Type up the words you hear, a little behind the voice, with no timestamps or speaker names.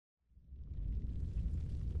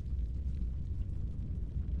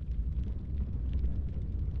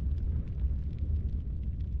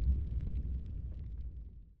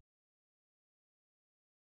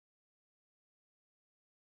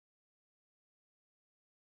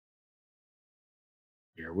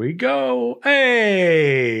Here we go.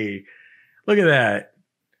 Hey, look at that.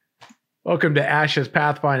 Welcome to Ashes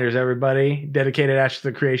Pathfinders, everybody. Dedicated Ashes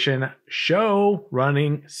of Creation show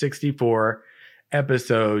running 64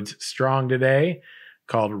 episodes strong today,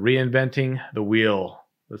 called Reinventing the Wheel.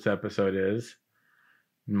 This episode is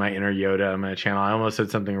my inner Yoda on my channel. I almost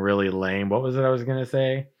said something really lame. What was it I was going to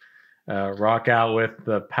say? Rock out with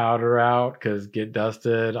the powder out because get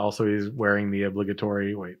dusted. Also, he's wearing the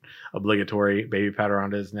obligatory baby powder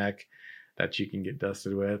around his neck that you can get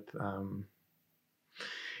dusted with.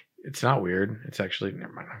 It's not weird. It's actually,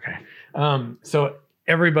 never mind. Okay. So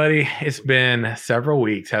everybody, it's been several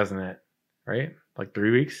weeks, hasn't it? Right? Like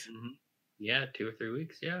 3 weeks? Mm-hmm. Yeah, 2 or 3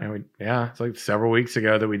 weeks. Yeah. And it's like several weeks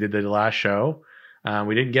ago that we did the last show.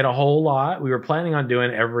 We didn't get a whole lot. We were planning on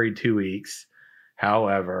doing every 2 weeks.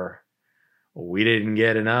 However, we didn't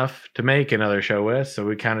get enough to make another show with, so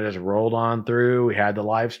we kind of just rolled on through. We had the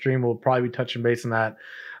live stream. We'll probably be touching base on that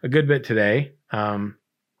a good bit today. Yeah,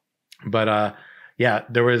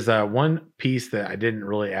 there was one piece that I didn't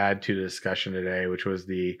really add to the discussion today, which was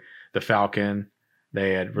the Falcon.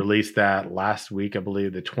 They had released that last week, I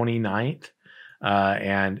believe, the 29th.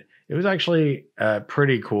 And it was actually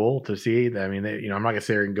pretty cool to see. I mean, I'm not gonna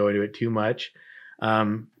say we can go into it too much,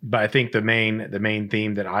 but I think the main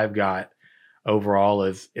theme that I've got overall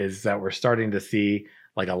is that we're starting to see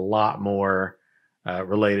like a lot more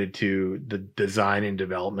related to the design and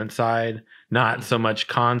development side, not so much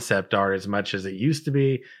concept art as much as it used to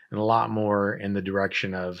be, and a lot more in the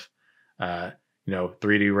direction of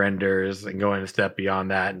 3D renders and going a step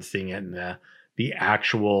beyond that and seeing it in the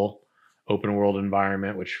actual open world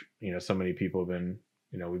environment, which so many people have been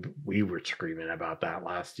we were screaming about that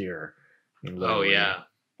last year. Oh yeah,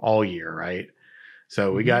 all year, right?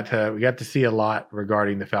 So we got to see a lot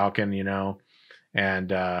regarding the Falcon,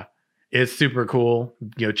 and it's super cool.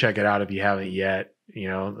 Check it out if you haven't yet.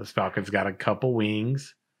 This Falcon's got a couple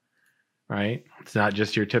wings, right? It's not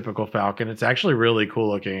just your typical Falcon. It's actually really cool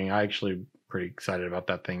looking. I actually pretty excited about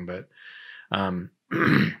that thing, but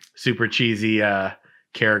super cheesy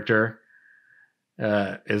character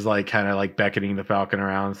is like kind of like beckoning the Falcon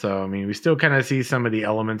around. So I mean, we still kind of see some of the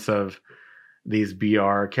elements of these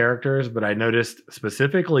BR characters, but I noticed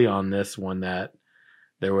specifically on this one that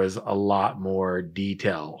there was a lot more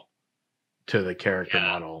detail to the character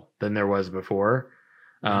model than there was before.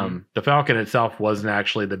 The Falcon itself wasn't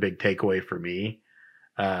actually the big takeaway for me,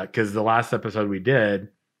 because the last episode we did,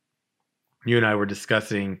 you and I were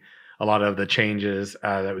discussing a lot of the changes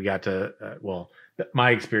that we got to,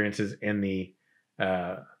 my experiences in the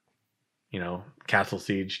Castle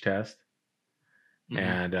Siege test.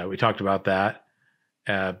 And we talked about that.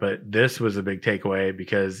 But this was a big takeaway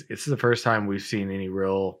because this is the first time we've seen any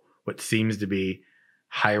real, what seems to be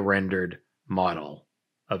high rendered model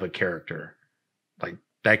of a character. Like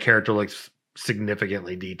that character looks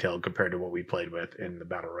significantly detailed compared to what we played with in the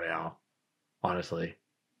Battle Royale, honestly.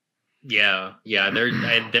 Yeah.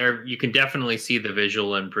 There you can definitely see the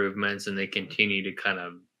visual improvements, and they continue to kind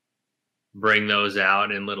of bring those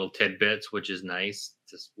out in little tidbits, which is nice.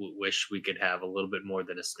 Just wish we could have a little bit more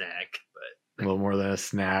than a snack, but a little more than a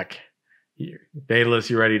snack. Daedalus,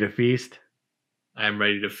 you ready to feast? I'm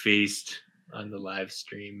ready to feast on the live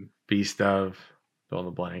stream. Feast of fill in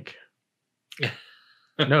the blank.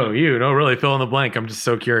 No, really fill in the blank. I'm just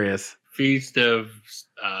so curious. Feast of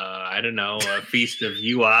I don't know, a feast of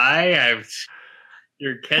UI.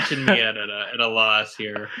 You're catching me at a loss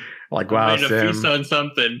here. Like wow, Sim. A feast on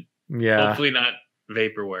something. Yeah. Hopefully not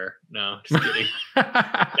vaporware. No, just kidding.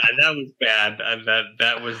 That was bad.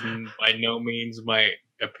 That was by no means my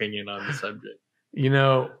opinion on the subject.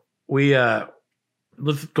 We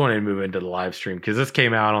let's go ahead and move into the live stream because this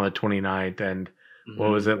came out on the 29th, and what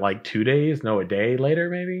was it, like 2 days? No, a day later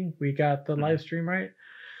maybe we got the live stream, right?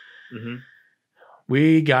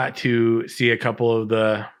 We got to see a couple of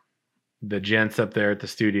the gents up there at the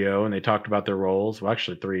studio, and they talked about their roles. Well,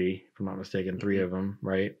 actually 3, if I'm not mistaken, 3 of them,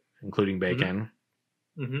 right? Including Bacon.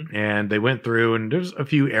 And they went through, and there's a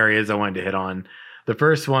few areas I wanted to hit on. The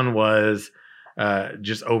first one was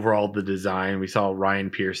just overall the design. We saw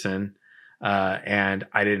Ryan Pearson, and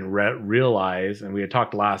I didn't realize, and we had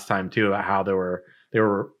talked last time too about how they were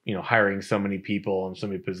hiring so many people and so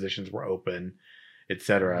many positions were open,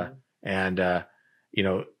 etc. And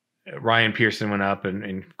Ryan Pearson went up,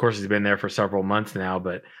 and of course he's been there for several months now,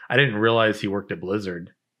 but I didn't realize he worked at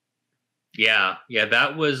Blizzard. Yeah,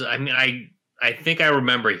 that was, I mean, I think I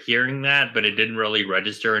remember hearing that, but it didn't really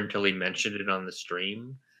register until he mentioned it on the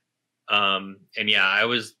stream. And yeah, I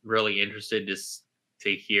was really interested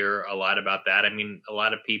to hear a lot about that. I mean, a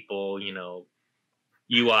lot of people,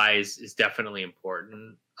 UI is definitely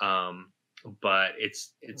important. but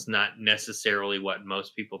it's not necessarily what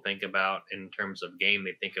most people think about in terms of game.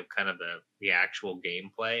 They think of kind of the actual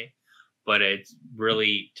gameplay, but it's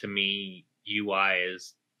really, to me, UI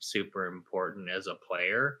is super important as a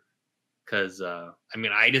player because I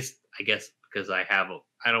mean, I guess because I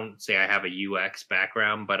don't say I have a UX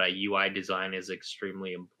background, but a UI design is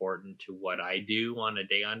extremely important to what I do on a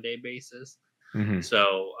day basis. Hmm.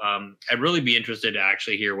 So I'd really be interested to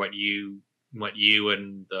actually hear what you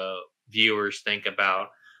and the viewers think about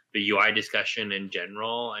the UI discussion in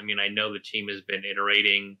general. I mean, I know the team has been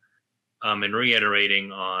iterating and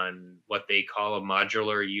reiterating on what they call a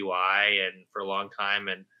modular UI, and for a long time,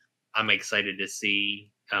 and I'm excited to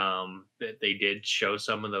see that they did show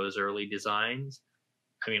some of those early designs.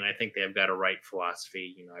 I mean, I think they've got a right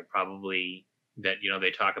philosophy. You know, I probably that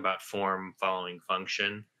they talk about form following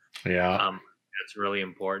function. Yeah. That's really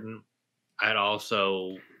important. I'd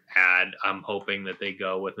also add, I'm hoping that they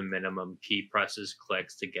go with a minimum key presses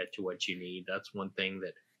clicks to get to what you need. That's one thing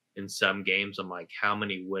that in some games I'm like, how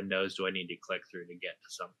many windows do I need to click through to get to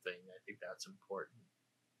something? I think that's important.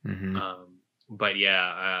 Hmm. But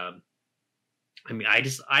yeah, I mean,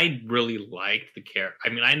 I really liked the character. I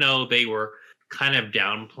mean, I know they were kind of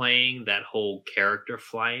downplaying that whole character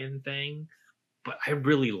flying thing, but I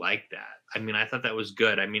really liked that. I mean, I thought that was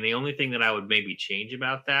good. I mean, the only thing that I would maybe change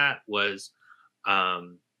about that was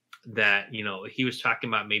um, that he was talking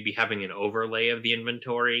about maybe having an overlay of the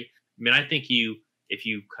inventory. I mean, I think if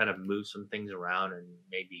you kind of move some things around and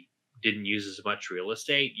maybe didn't use as much real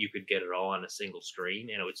estate, you could get it all on a single screen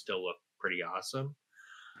and it would still look pretty awesome.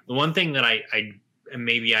 The one thing that I and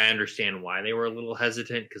maybe I understand why they were a little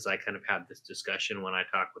hesitant, because I kind of had this discussion when I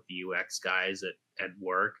talk with the UX guys at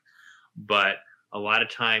work, but a lot of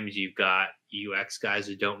times you've got UX guys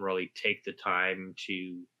who don't really take the time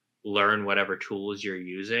to learn whatever tools you're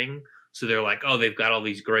using. So they're like, oh, they've got all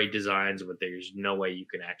these great designs, but there's no way you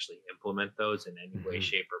can actually implement those in any way, Hmm.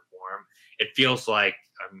 shape, or form. It feels like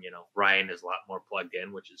Ryan is a lot more plugged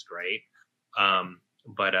in, which is great.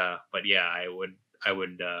 But yeah, I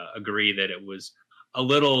would agree that it was a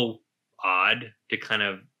little odd to kind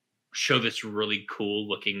of show this really cool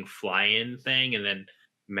looking fly-in thing, and then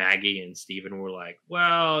Maggie and Steven were like,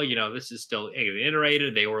 well, this is still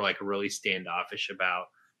iterated. They were like really standoffish about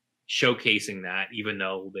showcasing that, even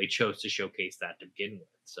though they chose to showcase that to begin with.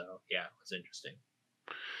 So yeah, it was interesting.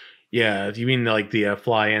 Yeah. You mean like the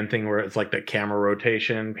fly-in thing where it's like the camera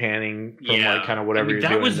rotation panning from like Yeah, kind of I whatever mean you're that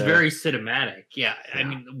doing was there? very cinematic. Yeah, I Yeah.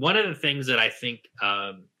 mean one of the things that I think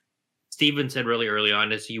Steven said really early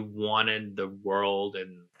on is he wanted the world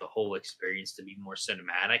and the whole experience to be more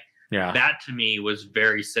cinematic. Yeah. That to me was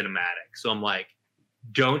very cinematic. So I'm like,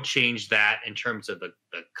 don't change that in terms of the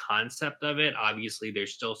concept of it. Obviously,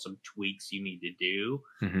 there's still some tweaks you need to do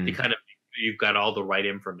to Hmm. kind of you've got all the right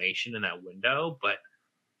information in that window, but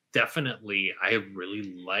definitely I really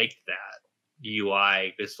like that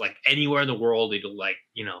UI. It's like anywhere in the world, it'll like,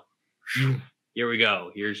 here we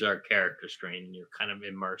go. Here's our character screen, and you're kind of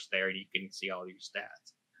immersed there and you can see all your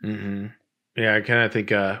stats. Hmm. Yeah, I kind of think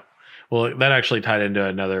well, that actually tied into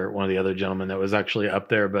another one of the other gentlemen that was actually up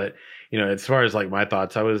there, but as far as like my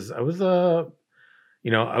thoughts, I was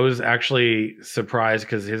actually surprised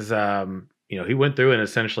because his he went through and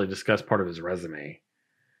essentially discussed part of his resume,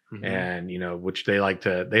 Hmm. and which they like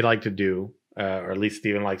to do, or at least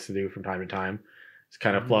Steven likes to do from time to time, is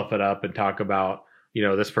kind of Hmm. fluff it up and talk about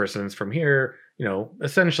this person's from here,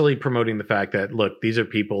 essentially promoting the fact that, look, these are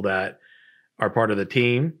people that are part of the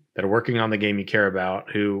team that are working on the game you care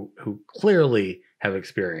about, who clearly have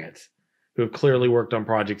experience, who have clearly Hmm. worked on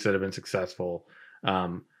projects that have been successful.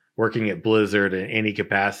 Working at Blizzard in any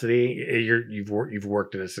capacity, you've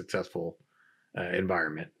worked in a successful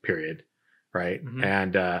environment. Period. Right. Hmm.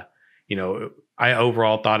 And I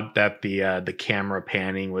overall thought that the camera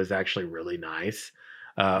panning was actually really nice.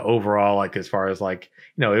 Overall, like as far as like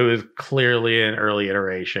it was clearly an early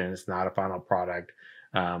iteration. It's not a final product.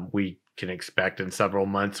 We can expect in several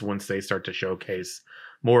months, once they start to showcase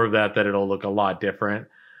more of that it'll look a lot different.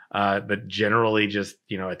 But generally, just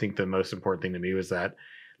I think the most important thing to me was that,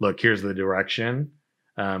 look, here's the direction.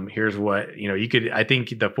 Here's what you could. I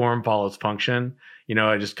think the form follows function.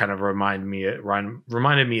 It just kind of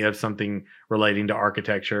reminded me of something relating to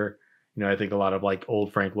architecture. I think a lot of like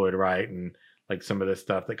old Frank Lloyd Wright and like some of this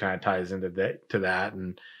stuff that kind of ties into that.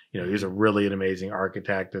 And he's a Hmm. really an amazing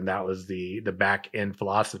architect, and that was the back end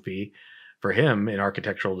philosophy for him in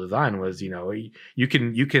architectural design was you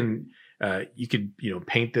could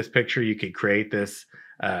paint this picture, you could create this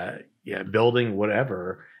building,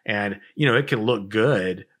 whatever, and it can look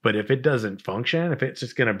good, but if it doesn't function, if it's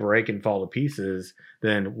just going to break and fall to pieces,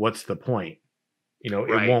 then what's the point? it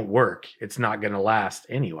Right. won't work. It's not going to last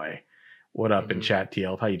anyway. What up in Mhm. chat,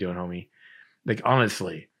 TL? How you doing, homie? Like,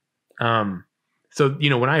 honestly. So,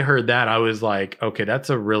 when I heard that, I was like, okay, that's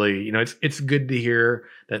a really, it's good to hear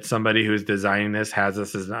that somebody who's designing this has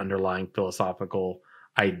this as an underlying philosophical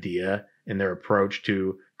idea in their approach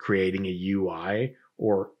to creating a UI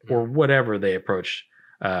or Mhm. whatever they approach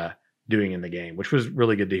doing in the game, which was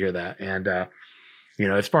really good to hear that. And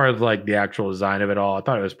as far as like the actual design of it all, I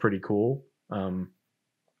thought it was pretty cool.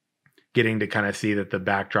 Getting to kind of see that the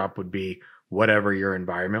backdrop would be whatever your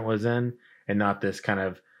environment was in, and not this kind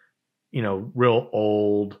of real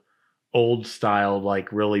old style,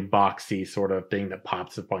 like really boxy sort of thing that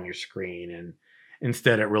pops up on your screen. And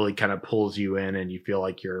instead it really kind of pulls you in and you feel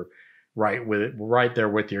like you're right there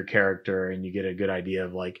with your character, and you get a good idea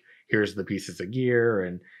of like, here's the pieces of gear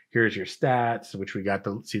and here's your stats, which we got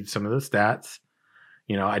to see some of the stats.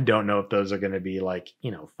 I don't know if those are going to be like,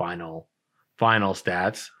 final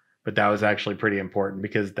stats, but that was actually pretty important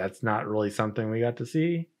because that's not really something we got to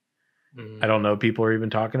see. I Mhm. don't know if people are even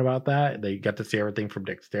talking about that. They got to see everything from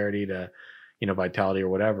dexterity to, vitality or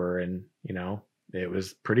whatever. And, it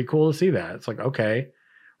was pretty cool to see that. It's like, okay,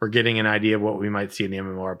 we're getting an idea of what we might see in the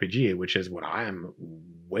MMORPG, which is what I am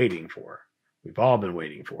waiting for. We've all been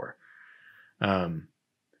waiting for. Um,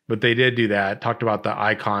 but they did do that, talked about the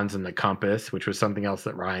icons and the compass, which was something else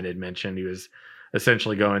that Ryan had mentioned. He was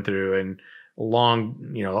essentially going through, and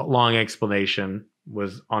long explanation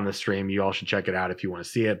was on the stream. You all should check it out if you want to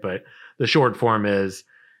see it. But the short form is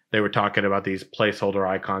they were talking about these placeholder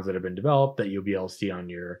icons that have been developed that you'll be able to see on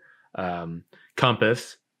your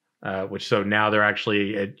compass, which so now they're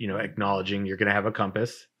actually acknowledging you're going to have a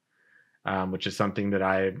compass, which is something that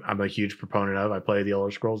I'm a huge proponent of. I play the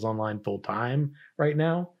Elder Scrolls Online full time right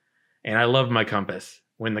now, and I love my compass.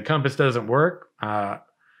 When the compass doesn't work,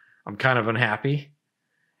 I'm kind of unhappy.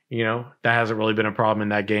 That hasn't really been a problem in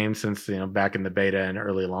that game since back in the beta and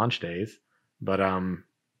early launch days. But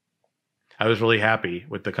I was really happy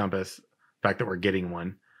with the compass, the fact that we're getting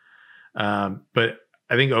one. But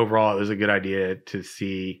I think overall it was a good idea to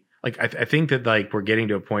see. Like I think that like we're getting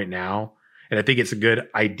to a point now, and I think it's a good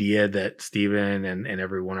idea that Steven and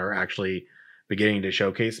everyone are actually beginning to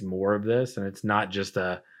showcase more of this. And it's not just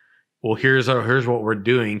well, here's what we're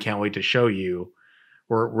doing. Can't wait to show you.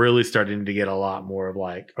 We're really starting to get a lot more of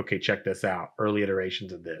like, okay, check this out. Early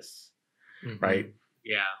iterations of this, right? Mhm.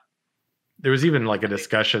 Yeah. There was even like a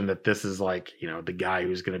discussion that this is like, the guy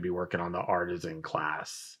who's going to be working on the artisan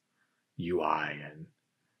class UI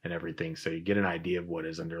and everything. So you get an idea of what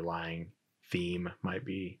his underlying theme might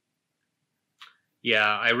be.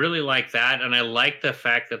 Yeah, I really like that, and I like the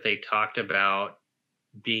fact that they talked about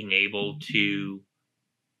being able to.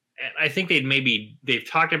 And I think they've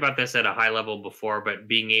talked about this at a high level before, but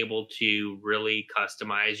being able to really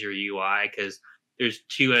customize your UI, because there's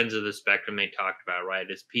two ends of the spectrum they talked about, right?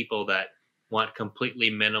 Is people that want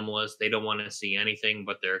completely minimalist, they don't want to see anything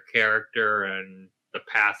but their character and the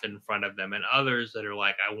path in front of them, and others that are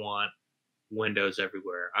like, I want windows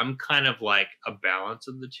everywhere. I'm kind of like a balance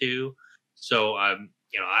of the two. So I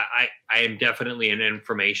am definitely an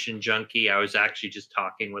information junkie. I was actually just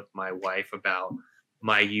talking with my wife about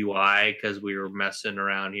my UI because we were messing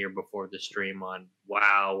around here before the stream on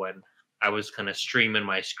WoW, and I was kind of streaming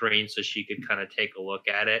my screen so she could kind of take a look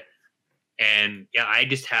at it. And yeah, I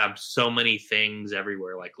just have so many things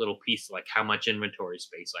everywhere, like little pieces, like how much inventory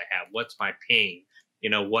space I have, what's my ping,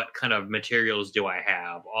 what kind of materials do I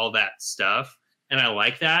have, all that stuff. And I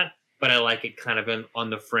like that, but I like it kind of on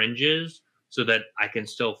the fringes so that I can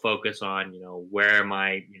still focus on, where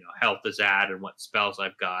my, health is at and what spells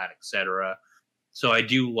I've got, etc. So I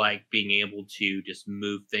do like being able to just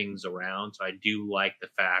move things around. So I do like the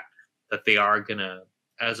fact that they are gonna,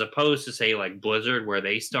 as opposed to say like Blizzard where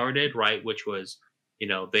they started, right, which was,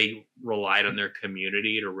 they relied on their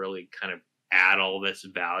community to really kind of add all this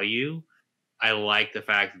value. I like the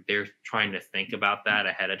fact that they're trying to think about that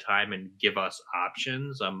ahead of time and give us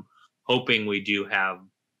options. I'm hoping we do have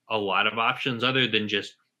a lot of options other than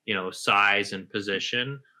just, size and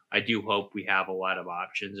position. I do hope we have a lot of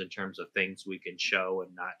options in terms of things we can show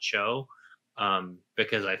and not show,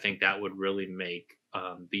 because I think that would really make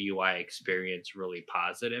the UI experience really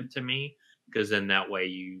positive to me. Because then that way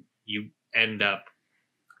you end up,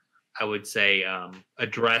 I would say,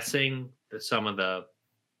 addressing some of the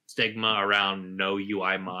stigma around no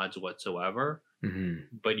UI mods whatsoever,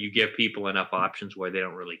 Mm-hmm. but you give people enough options where they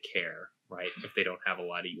don't really care, right? If they don't have a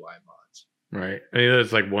lot of UI mods. Right. I mean,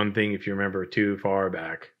 that's like one thing, if you remember too far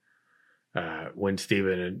back, when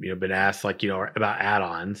Steven had been asked like about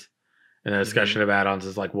add-ons, and the discussion Mm-hmm. of add-ons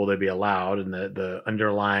is like, will they be allowed? And the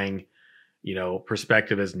underlying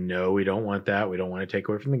perspective is no, we don't want that. We don't want to take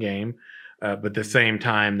away from the game. But at the same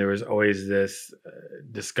time, there was always this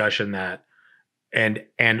discussion that,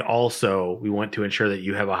 and also we want to ensure that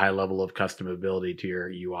you have a high level of customability to your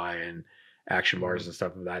UI and action bars and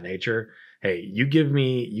stuff of that nature. Hey, you give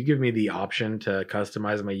me the option to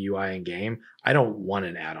customize my UI in game. I don't want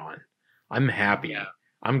an add-on. I'm happy. Yeah.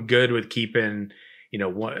 I'm good with keeping,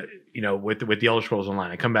 with the Elder Scrolls Online.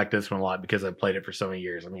 I come back to this one a lot because I've played it for so many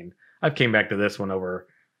years. I mean, I've came back to this one over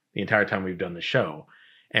the entire time we've done the show.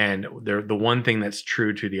 And the one thing that's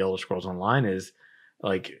true to the Elder Scrolls Online is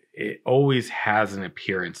like it always has an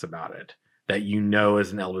appearance about it that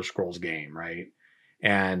is an Elder Scrolls game, right?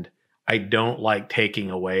 And I don't like taking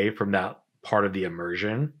away from that part of the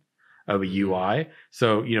immersion of a UI.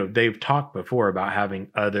 So, they've talked before about having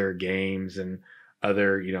other games and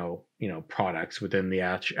other, products within the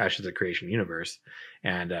Ashes of Creation universe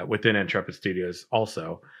and within Intrepid Studios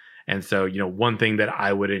also. And so, one thing that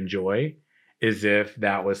I would enjoy is if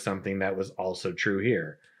that was something that was also true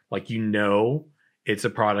here. Like, it's a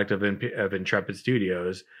product of Intrepid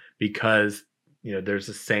Studios because, there's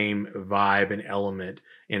the same vibe and element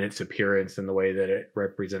in its appearance and the way that it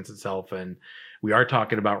represents itself. And we are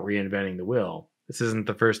talking about reinventing the wheel. This isn't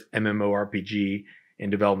the first MMORPG in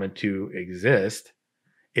development to exist.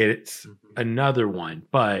 It's another one,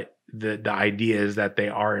 but the idea is that they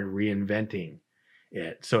are reinventing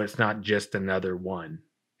it. So it's not just another one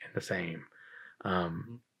and the same.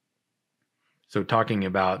 So talking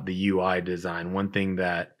about the UI design, one thing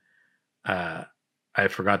that I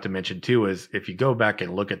forgot to mention too is if you go back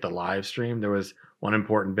and look at the live stream, there was one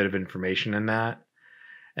important bit of information in that,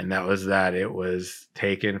 and that was that it was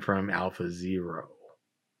taken from Alpha Zero,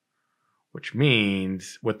 which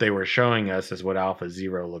means what they were showing us is what Alpha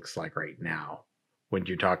Zero looks like right now when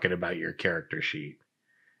you're talking about your character sheet.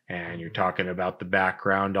 And you're talking about the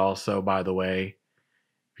background also, by the way.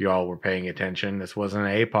 If you all were paying attention, this wasn't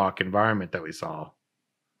an APOC environment that we saw.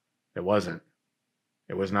 It wasn't.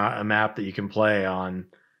 It was not a map that you can play on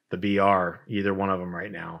the VR, either one of them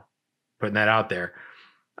right now. Putting that out there.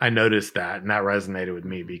 I noticed that, and that resonated with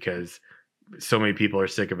me because so many people are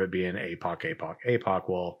sick of it being APOC, APOC, APOC.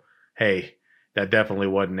 Well, hey, that definitely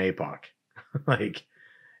wasn't APOC. Like,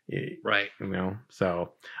 right.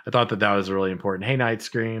 So I thought that was really important. Hey, Night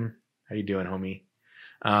Scream. How you doing, homie?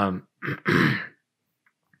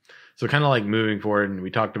 So kind of like moving forward, and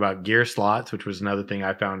we talked about gear slots, which was another thing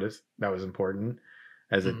I found that was important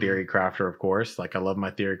as a theory crafter, of course. Like I love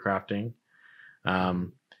my theory crafting.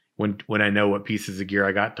 When I know what pieces of gear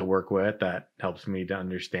I got to work with, that helps me to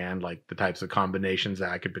understand like the types of combinations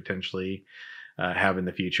that I could potentially have in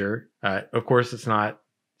the future. Of course, it's not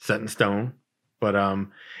set in stone, but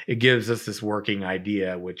it gives us this working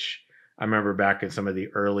idea, which I remember back in some of the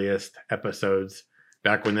earliest episodes,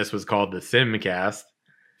 back when this was called the Simcast,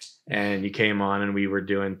 and you came on and we were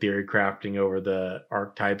doing theory crafting over the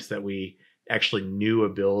archetypes that we actually knew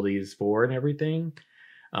abilities for and everything.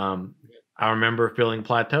 I remember feeling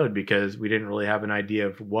plateaued because we didn't really have an idea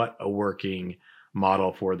of what a working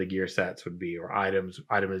model for the gear sets would be, or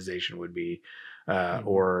itemization would be,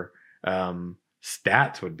 or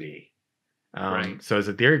stats would be. Right. So as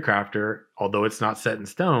a theory crafter, although it's not set in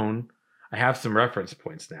stone, I have some reference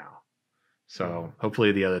points now. So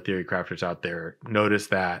hopefully the other theory crafters out there notice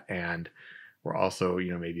that and we're also,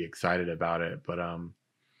 maybe excited about it. But and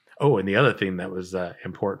the other thing that was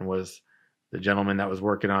important was the gentleman that was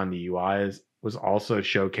working on the UIs was also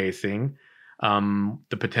showcasing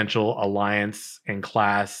the potential alliance and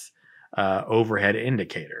class overhead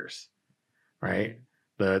indicators, right?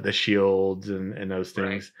 The shields and those things.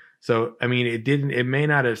 Right. So I mean, it might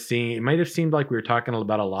have seemed like we were talking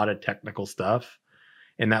about a lot of technical stuff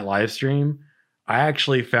in that live stream. I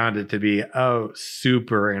actually found it to be a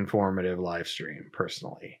super informative live stream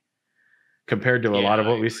personally, compared to a lot of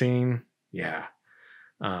what we've seen. Yeah.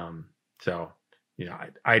 So,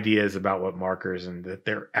 ideas about what markers and that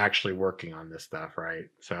they're actually working on this stuff. Right.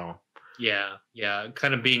 So, yeah.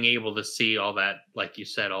 Kind of being able to see all that, like you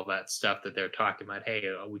said, all that stuff that they're talking about. Hey,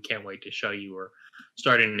 we can't wait to show you. We're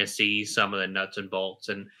starting to see some of the nuts and bolts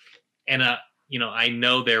and I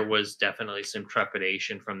know there was definitely some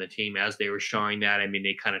trepidation from the team as they were showing that. I mean,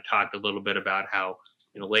 they kind of talked a little bit about how,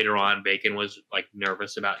 later on Bacon was like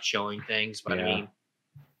nervous about showing things, but I mean,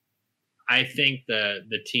 I think the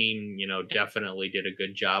team, definitely did a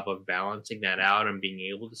good job of balancing that out and being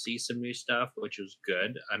able to see some new stuff, which was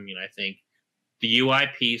good. I mean, I think the UI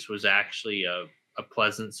piece was actually a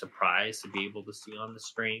pleasant surprise to be able to see on the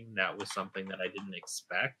stream. That was something that I didn't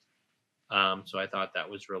expect. So I thought that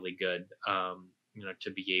was really good,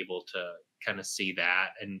 to be able to kind of see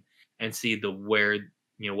that and see where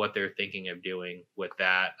what they're thinking of doing with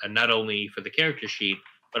that, and not only for the character sheet,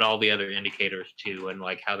 but all the other indicators too, and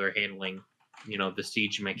like how they're handling, the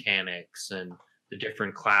siege mechanics and the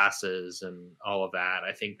different classes and all of that.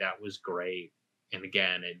 I think that was great. And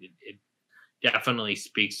again, it definitely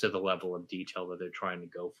speaks to the level of detail that they're trying to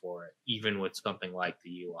go for it, even with something like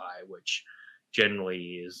the UI, which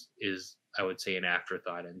generally is I would say an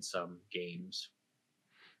afterthought in some games.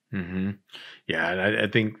 Hmm. Yeah,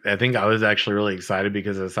 and I think I was actually really excited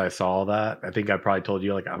because as I saw that, I think I probably told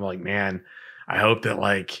you like I'm like, man, I hope that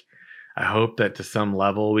like I hope that to some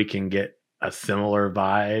level we can get a similar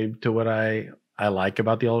vibe to what I like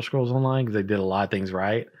about the Elder Scrolls Online because they did a lot of things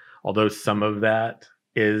right. Although some of that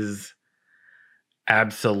is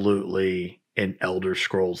absolutely an Elder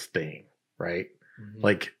Scrolls thing, right? Mhm.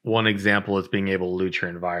 Like one example is being able to loot your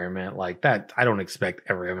environment like that. I don't expect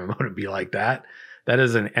every MMO to be like that. That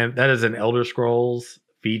is an Elder Scrolls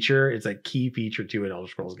feature. It's a key feature to an Elder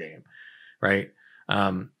Scrolls game, right?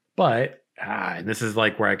 But and this is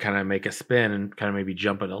like where I kind of make a spin and kind of maybe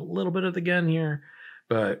jump in a little bit of the gun here,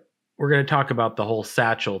 but we're going to talk about the whole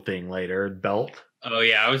satchel thing later, belt. Oh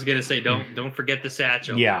yeah, I was gonna say don't forget the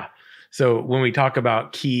satchel. Yeah. So when we talk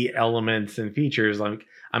about key elements and features, like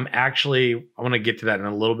I want to get to that in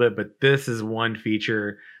a little bit, but this is one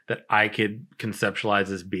feature that I could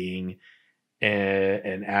conceptualize as being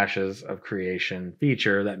an Ashes of Creation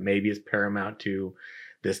feature that maybe is paramount to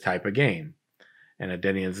this type of game. And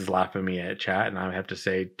Adenians is laughing at me at chat, and I have to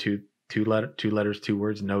say two letters, two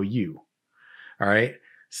words, no you. All right.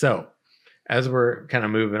 So as we're kind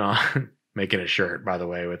of moving on, making a shirt, by the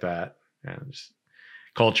way, with that. Just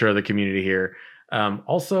culture of the community here.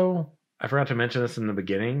 Also, I forgot to mention this in the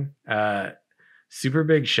beginning. Super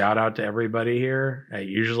big shout out to everybody here.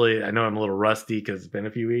 Usually, I know I'm a little rusty because it's been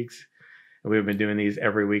a few weeks. And we've been doing these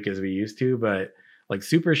every week as we used to, but like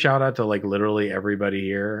super shout out to like literally everybody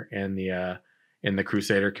here in the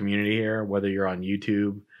Crusader community here, whether you're on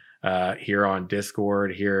YouTube, here on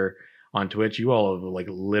Discord, here on Twitch. You all have like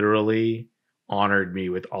literally honored me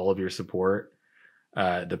with all of your support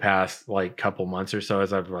the past like couple months or so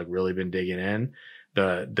as I've like really been digging in.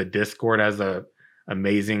 The Discord has a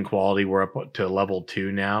amazing quality. We're up to level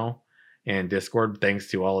 2 now, and Discord, thanks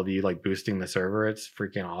to all of you like boosting the server, it's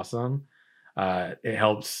freaking awesome. It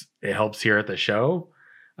helps here at the show.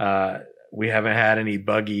 We haven't had any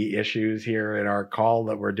buggy issues here in our call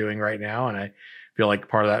that we're doing right now, and I feel like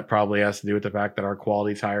part of that probably has to do with the fact that our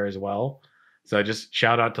quality's higher as well. So just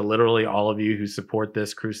shout out to literally all of you who support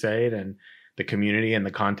this crusade and the community and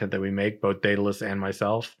the content that we make, both Daedalus and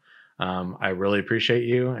myself. I really appreciate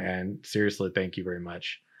you, and seriously, thank you very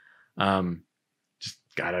much. Just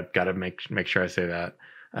gotta make sure I say that.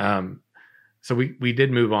 So we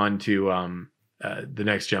did move on to the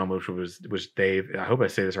next gentleman, which was Dave. I hope I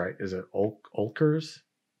say this right. Is it Olkers?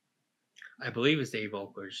 I believe it's Dave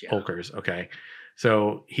Olkers. Yeah. Olkers. Okay.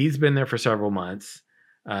 So he's been there for several months.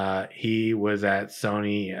 He was at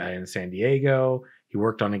Sony in San Diego. He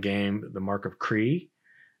worked on a game, The Mark of Kree.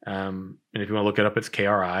 And if you want to look it up, it's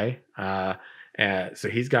KRI. So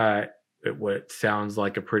he's got what sounds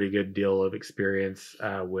like a pretty good deal of experience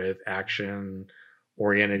with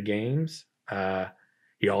action-oriented games.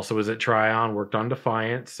 He also was at Tryon, worked on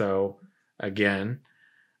Defiant. So again,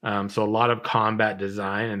 so a lot of combat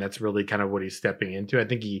design, and that's really kind of what he's stepping into. I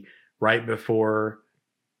think he right before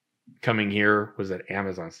coming here was at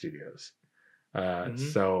Amazon Studios.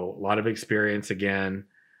 So a lot of experience again,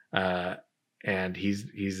 and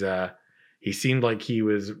he seemed like he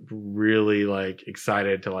was really like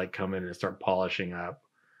excited to like come in and start polishing up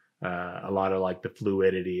a lot of like the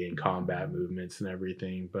fluidity and combat movements and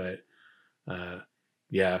everything. But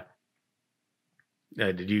yeah,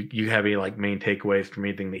 did you have any like main takeaways from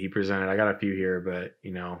anything that he presented? I got a few here, but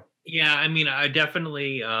Yeah, I mean, I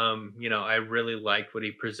definitely, I really liked what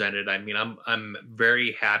he presented. I mean, I'm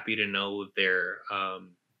very happy to know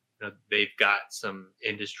they've got some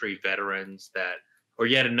industry veterans or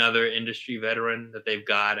yet another industry veteran that they've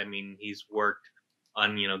got. I mean, he's worked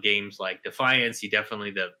on, games like Defiance.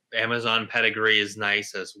 The Amazon pedigree is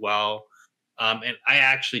nice as well. And I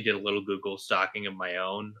actually did a little Google stalking of my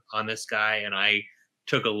own on this guy, and I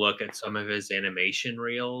took a look at some of his animation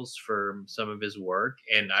reels for some of his work,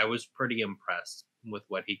 and I was pretty impressed with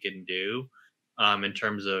what he can do in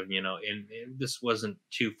terms of, this wasn't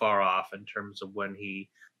too far off in terms of when he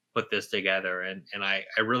put this together. And I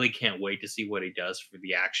really can't wait to see what he does for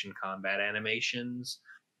the action combat animations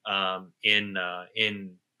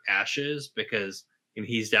in Ashes, because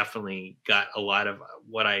he's definitely got a lot of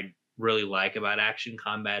what I really like about action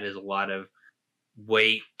combat is a lot of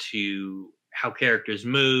weight to how characters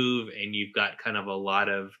move, and you've got kind of a lot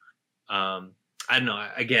of I don't know.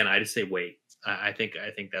 Again, I just say wait. I think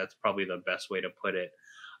that's probably the best way to put it.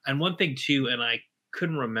 And one thing too, and I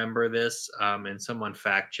couldn't remember this, and someone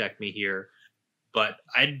fact check me here, but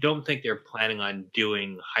I don't think they're planning on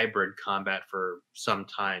doing hybrid combat for some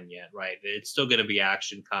time yet, right? It's still going to be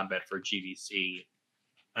action combat for GDC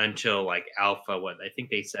until like Alpha. What I think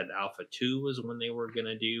they said Alpha 2 was when they were going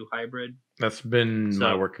to do hybrid. That's been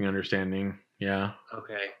my So working understanding. Yeah.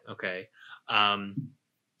 okay. Um,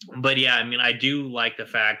 but yeah, I mean, I do like the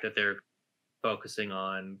fact that they're focusing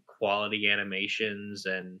on quality animations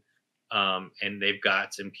and they've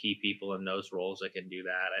got some key people in those roles that can do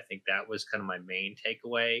that. I think that was kind of my main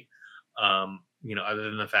takeaway. Other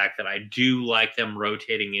than the fact that I do like them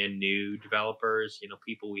rotating in new developers,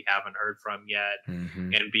 people we haven't heard from yet,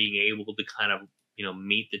 Mm-hmm. and being able to kind of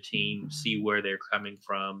meet the team, see where they're coming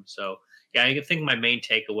from. So yeah, I think my main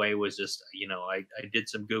takeaway was just I did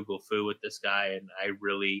some Google foo with this guy, and I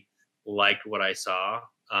really liked what I saw.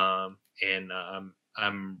 And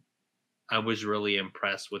I was really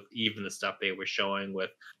impressed with even the stuff they were showing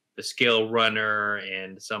with the Scale Runner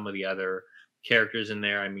and some of the other characters in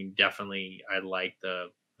there. I mean, definitely, I like the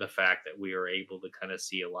fact that we were able to kind of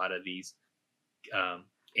see a lot of these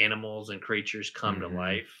animals and creatures come to Mm-hmm.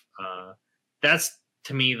 life. That's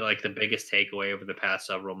to me like the biggest takeaway over the past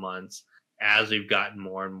several months, as we've gotten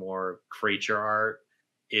more and more creature art,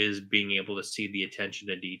 is being able to see the attention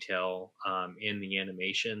to detail in the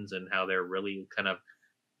animations and how they're really kind of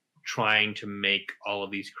trying to make all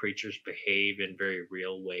of these creatures behave in very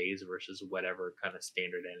real ways versus whatever kind of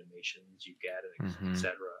standard animations you get, Mm-hmm.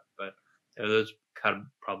 etc. But those kind of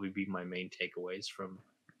probably be my main takeaways from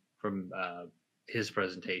his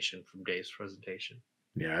presentation, from Dave's presentation.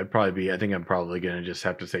 Yeah, I think I'm probably gonna just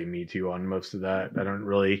have to say me too on most of that. I didn't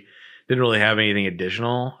really have anything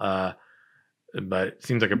additional. But it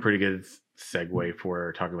seems like a pretty good segue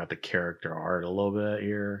for talking about the character art a little bit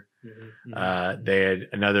here. Mm-hmm. They had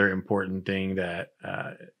another important thing that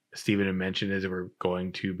Stephen had mentioned is that we're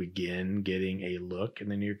going to begin getting a look in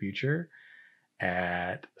the near future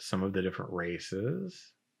at some of the different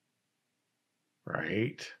races.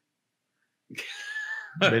 Right?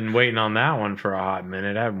 Been waiting on that one for a hot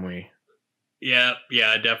minute, haven't we? Yeah,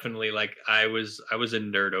 definitely. Like I was a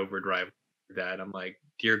nerd overdrive with that. I'm like,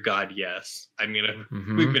 dear God, yes. I mean,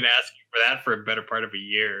 we've been asking for that for a better part of a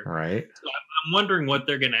year. Right. So I'm wondering what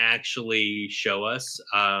they're going to actually show us.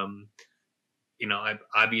 Obviously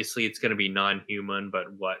it's going to be non-human, but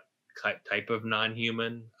what type of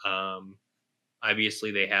non-human?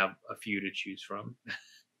 Obviously they have a few to choose from.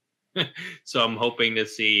 So I'm hoping to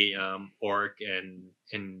see orc and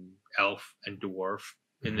elf and dwarf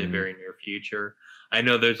in the very near future. I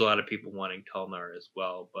know there's a lot of people wanting Tulnar as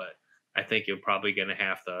well, but I think you're probably going to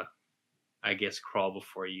have to, I guess, crawl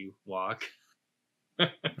before you walk.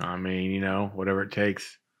 I mean, whatever it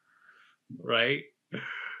takes. Right.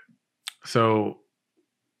 So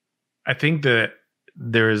I think that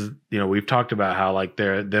there's, we've talked about how like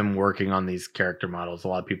them working on these character models. A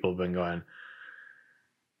lot of people have been going,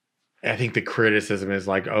 I think the criticism is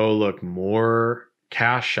like, oh, look, more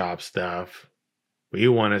cash shop stuff. We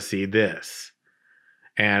want to see this.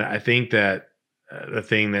 And I think that the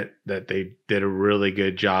thing that they did a really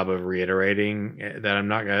good job of reiterating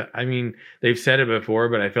that they've said it before,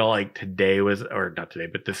 but I feel like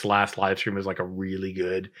this last live stream was like a really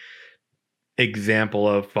good example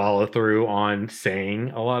of follow through on saying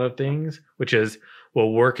a lot of things, which is,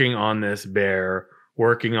 well, working on this bear,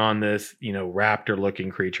 working on this, raptor looking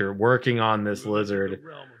creature, working on this lizard.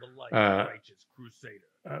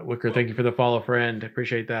 Wicker, thank you for the follow, friend.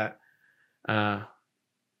 Appreciate that.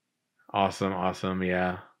 Awesome.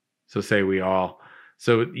 Yeah. So say we all.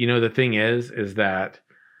 So, the thing is that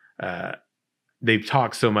they've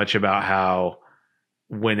talked so much about how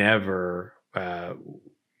whenever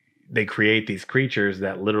they create these creatures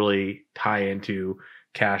that literally tie into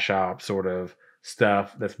cash shop sort of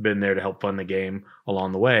stuff that's been there to help fund the game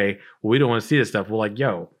along the way, we don't want to see this stuff. We're like,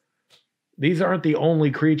 yo, these aren't the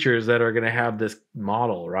only creatures that are going to have this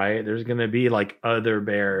model, right? There's going to be like other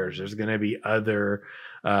bears. There's going to be other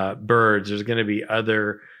birds. There's going to be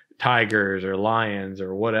other tigers or lions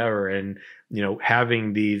or whatever. And,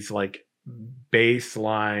 having these like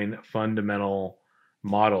baseline fundamental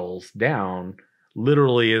models down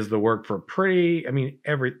literally is the work for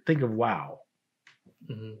think of WoW.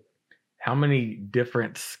 Mm-hmm. How many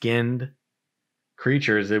different skinned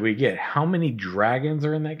creatures did we get? How many dragons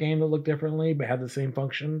are in that game that look differently but have the same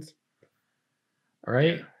functions? All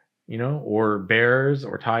right. Or bears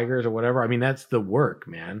or tigers or whatever. I mean, that's the work,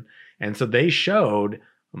 man. And so they showed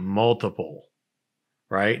multiple,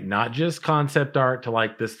 right? Not just concept art to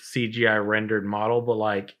like this CGI rendered model, but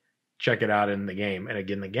like check it out in the game. And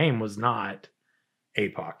again, the game was not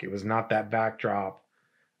APOC. It was not that backdrop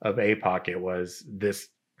of APOC. It was this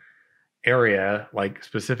area, like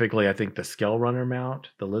specifically, I think the Scale Runner mount,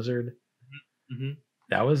 the lizard,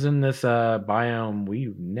 that was in this biome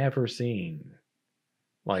we've never seen.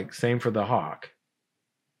 Like, same for the hawk.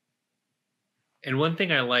 And one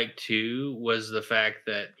thing I liked too was the fact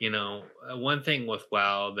that, one thing with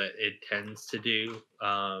WoW that it tends to do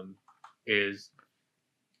is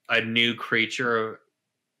a new creature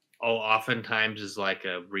oftentimes is like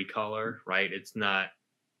a recolor, right? It's not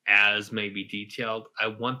as maybe detailed.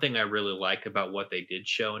 One thing I really liked about what they did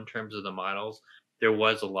show in terms of the models, there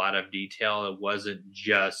was a lot of detail. It wasn't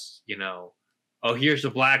just, oh, here's a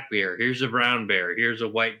black bear, here's a brown bear, here's a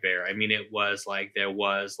white bear. I mean, it was like there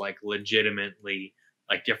was like legitimately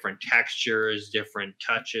like different textures, different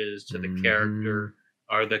touches to the character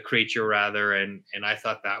or the creature rather, and I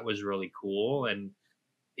thought that was really cool, and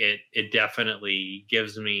it definitely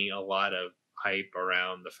gives me a lot of hype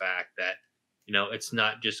around the fact that it's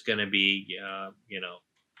not just going to be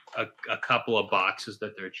a couple of boxes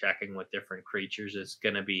that they're checking with different creatures. It's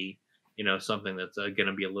going to be something that's going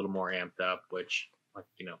to be a little more amped up, which, like,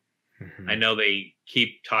 I know they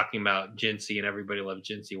keep talking about Jinxie and everybody loves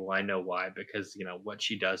Jinxie. Well, I know why, because, what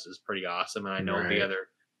she does is pretty awesome. And I know the other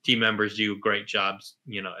team members do great jobs,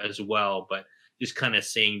 as well. But just kind of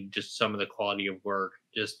seeing just some of the quality of work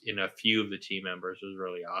just in a few of the team members was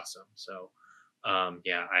really awesome. So,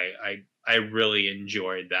 yeah, I really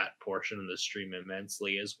enjoyed that portion of the stream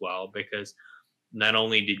immensely as well, because not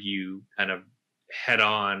only did you kind of head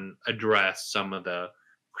on address some of the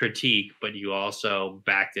critique, but you also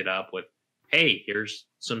backed it up with, hey, here's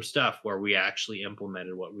some stuff where we actually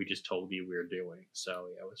implemented what we just told you we were doing. So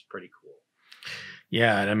yeah, it was pretty cool.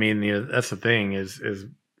 Yeah, and I mean, that's the thing is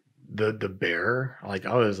the bear. Like,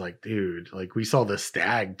 I was like, dude, like, we saw the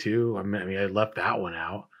stag too. I mean, I left that one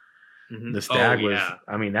out. The stag was,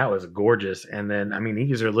 I mean, that was gorgeous. And then, I mean,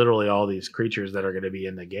 these are literally all these creatures that are going to be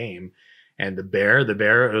in the game. And the bear,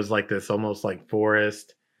 it was like this almost like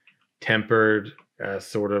forest tempered,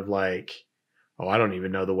 sort of like, oh, I don't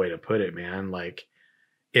even know the way to put it, man. Like,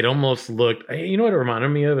 it almost looked, you know what it reminded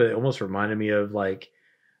me of? It almost reminded me of like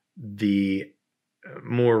the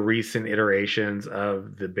more recent iterations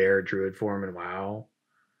of the bear druid form in WoW.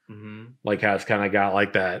 Like how it's kind of got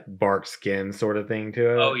like that bark skin sort of thing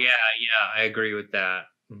to it. Oh yeah, I agree with that.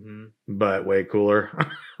 But way cooler.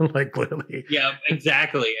 Like, clearly. Yeah,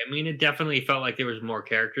 exactly. I mean, it definitely felt like there was more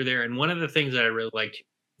character there. And one of the things that I really liked,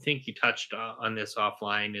 I think you touched on this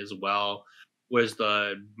offline as well, was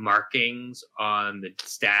the markings on the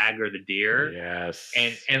stag or the deer. Yes.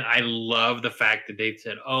 And I love the fact that they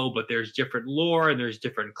said, oh, but there's different lore and there's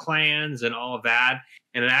different clans and all of that.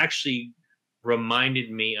 And it actually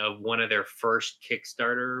reminded me of one of their first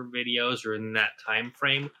Kickstarter videos, or in that time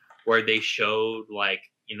frame, where they showed like,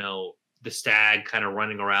 the stag kind of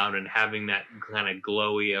running around and having that kind of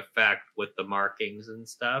glowy effect with the markings and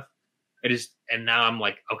stuff. And now I'm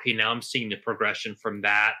like, okay, now I'm seeing the progression from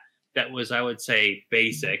that. That was, I would say,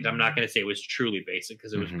 basic. I'm not going to say it was truly basic,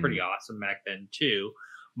 because it was pretty awesome back then too.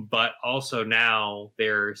 But also now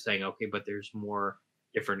they're saying, okay, but there's more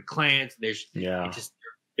different clans. There's just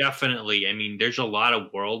definitely, I mean, there's a lot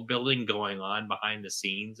of world building going on behind the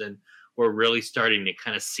scenes, and we're really starting to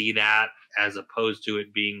kind of see that, as opposed to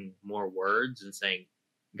it being more words and saying,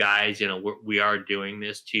 guys, we are doing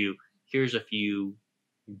this too. Here's a few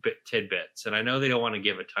tidbits. And I know they don't want to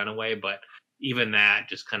give a ton away, but even that,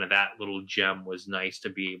 just kind of that little gem was nice to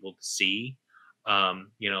be able to see.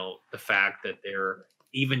 The fact that they're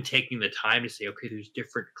even taking the time to say, okay, there's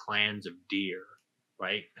different clans of deer,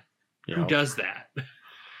 right? Yep. Who does that?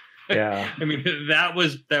 Yeah. I mean, that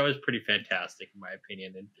was pretty fantastic, in my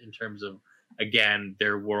opinion, in terms of, again,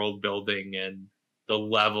 their world building and the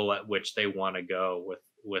level at which they want to go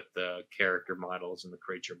with the character models and the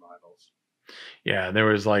creature models. Yeah, there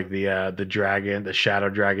was like the dragon, the shadow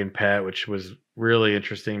dragon pet, which was really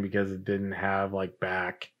interesting because it didn't have like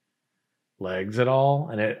back legs at all,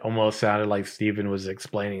 and it almost sounded like Steven was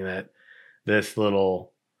explaining that this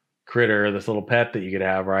little critter, this little pet that you could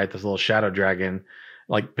have, right, this little shadow dragon,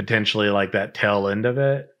 like potentially like that tail end of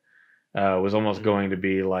it was almost going to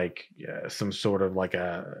be like some sort of like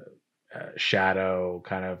a shadow,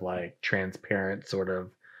 kind of like transparent sort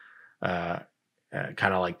of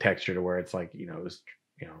kind of like texture, to where it's like, it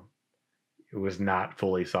was not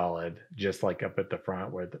fully solid, just like up at the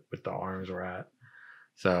front where with the arms were at.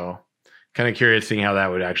 So kind of curious seeing how that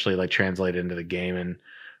would actually like translate into the game. And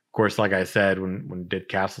of course, like I said, when did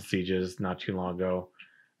Castle Sieges not too long ago,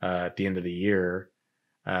 at the end of the year,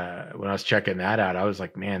 when I was checking that out, I was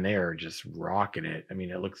like, man, they are just rocking it. I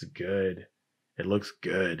mean, it looks good. It looks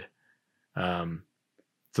good. Um,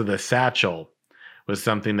 so the satchel was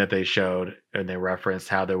something that they showed, and they referenced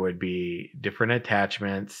how there would be different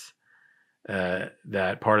attachments.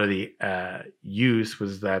 That part of the use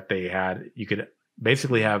was that you could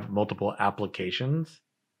basically have multiple applications.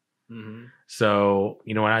 Mm-hmm. So,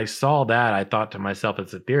 when I saw that, I thought to myself,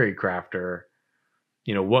 as a theory crafter,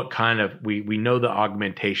 what kind of, we know the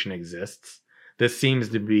augmentation exists. This seems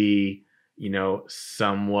to be,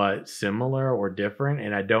 somewhat similar or different,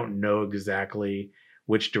 and I don't know exactly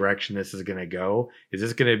which direction this is going to go. Is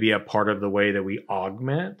this going to be a part of the way that we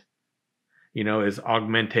augment? Is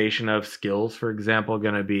augmentation of skills, for example,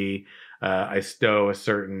 going to be I stow a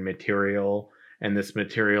certain material, and this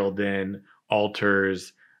material then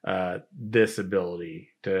alters this ability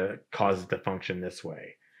to cause it to function this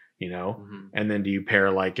way, Mm-hmm. and then do you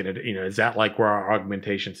pair like it, is that like where our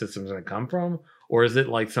augmentation system is going to come from, or is it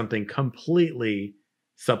like something completely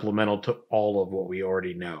supplemental to all of what we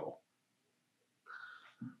already know?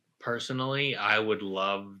 Personally, I would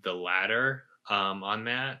love the latter on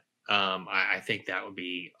that. I think that would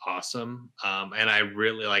be awesome. And I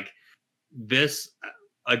really like this.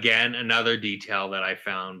 Again, another detail that I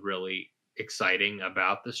found really exciting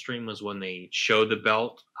about the stream was when they show the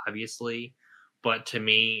belt, obviously. But to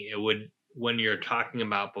me, it would, when you're talking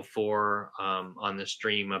about before on the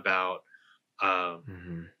stream about um,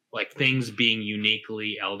 Mm-hmm. like things being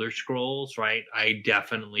uniquely Elder Scrolls, right? I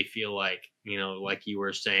definitely feel like, like you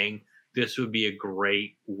were saying, this would be a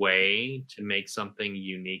great way to make something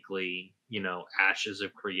uniquely, Ashes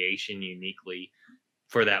of Creation uniquely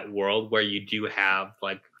for that world where you do have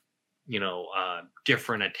like,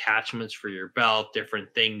 different attachments for your belt,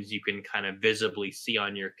 different things you can kind of visibly see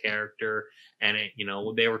on your character. And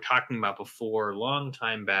they were talking about before, a long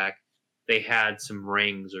time back, they had some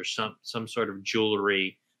rings or some sort of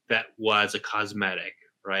jewelry that was a cosmetic,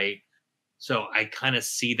 right? So I kind of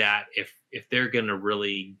see that if they're going to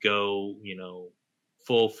really go,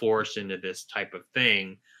 full force into this type of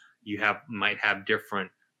thing, might have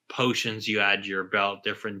different potions you add to your belt,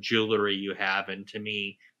 different jewelry you have, and to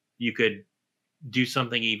me, you could do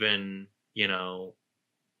something even,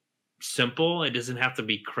 simple. It doesn't have to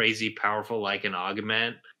be crazy powerful like an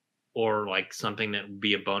augment or like something that would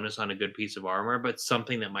be a bonus on a good piece of armor, but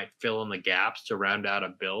something that might fill in the gaps to round out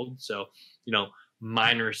a build. So,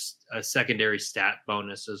 minor secondary stat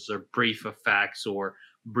bonuses or brief effects or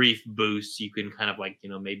brief boosts. You can kind of like,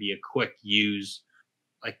 maybe a quick use,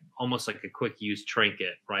 like almost like a quick use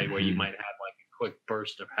trinket, right? Where you Mm-hmm. might have like a quick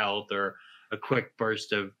burst of health or a quick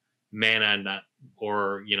burst of mana,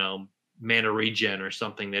 or, mana regen or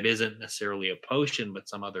something that isn't necessarily a potion, but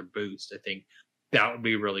some other boost. I think that would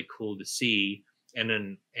be really cool to see. And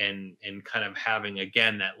then, and kind of having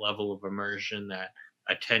again that level of immersion, that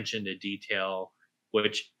attention to detail,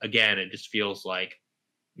 which again, it just feels like,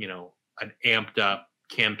 an amped up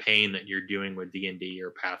campaign that you're doing with D&D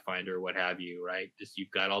or Pathfinder or what have you, right? Just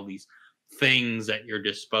you've got all these things at your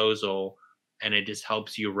disposal, and it just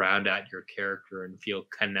helps you round out your character and feel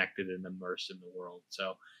connected and immersed in the world.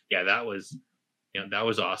 So yeah, that was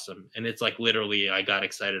awesome. And it's like literally I got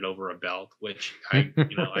excited over a belt, which I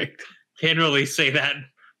can't really say that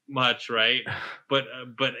much, right? But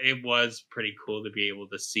it was pretty cool to be able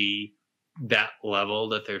to see that level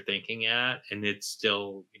that they're thinking at, and it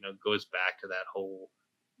still goes back to that whole,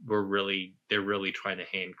 they're really trying to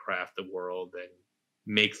handcraft the world and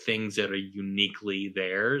make things that are uniquely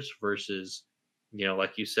theirs versus,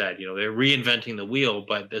 like you said, they're reinventing the wheel,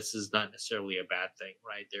 but this is not necessarily a bad thing,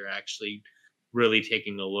 right? They're actually really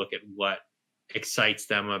taking a look at what excites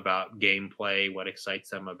them about gameplay, what excites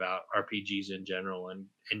them about RPGs in general,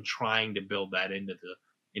 and trying to build that into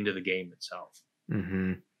the game itself.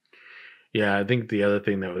 Mm-hmm. Yeah, I think the other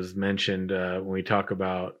thing that was mentioned when we talk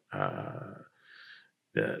about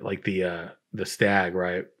the stag,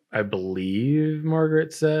 right? I believe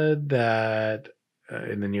Margaret said that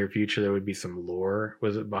in the near future there would be some lore.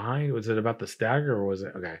 Was it behind? Was it about the stag, or was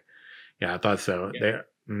it okay? Yeah, I thought so. Yeah.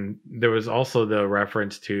 There was also the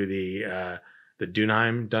reference to the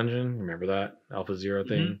Dunheim dungeon. Remember that Alpha Zero Mm-hmm.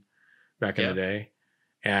 thing back in the Yeah. day?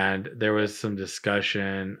 And there was some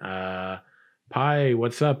discussion. Pi,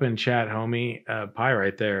 what's up in chat, homie? Pi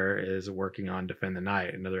right there is working on Defend the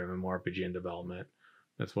Night, another MMORPG in development.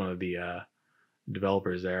 That's one of the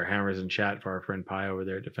developers there. Hammers in chat for our friend Pi over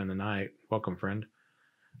there at Defend the Night. Welcome, friend.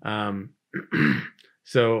 Um,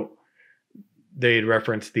 so they'd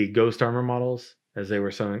referenced the ghost armor models as they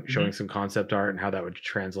were showing some concept art and how that would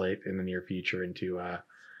translate in the near future into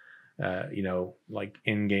like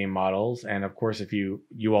in-game models. And of course, if you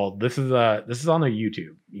all, this is on their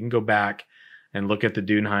YouTube. You can go back and look at the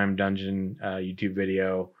Dunheim Dungeon YouTube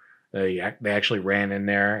video. They actually ran in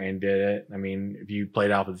there and did it. I mean, if you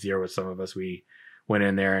played Alpha Zero with some of us, we went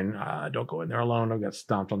in there and don't go in there alone. I got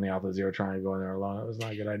stomped on the Alpha Zero trying to go in there alone. It was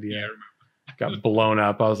not a good idea. Got blown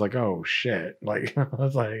up. I was like, oh shit. Like, I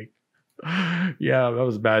was like, yeah, that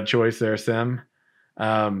was a bad choice there, Sim.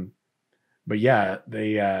 But yeah,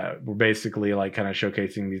 they were basically like kind of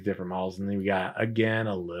showcasing these different models. And then we got, again,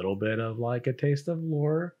 a little bit of like a taste of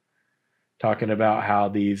lore, talking about how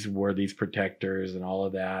these were these protectors and all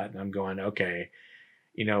of that. And I'm going, okay,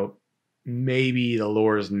 maybe the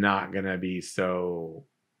lore is not going to be so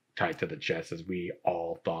tight to the chest as we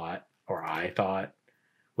all thought, or I thought,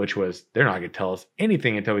 which was they're not going to tell us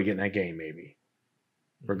anything until we get in that game, maybe,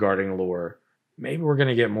 regarding lore. Maybe we're going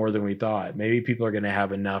to get more than we thought. Maybe people are going to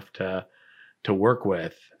have enough to work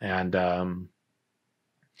with. And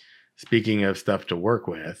speaking of stuff to work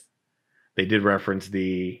with, they did reference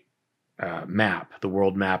the map, the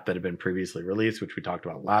world map that had been previously released, which we talked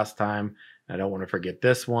about last time. I don't want to forget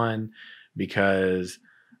this one because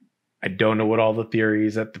I don't know what all the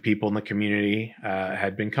theories that the people in the community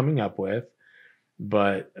had been coming up with,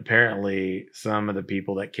 but apparently some of the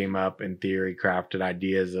people that came up in theory crafted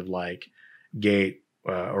ideas of like gate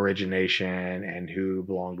origination and who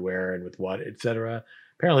belonged where and with what, etc.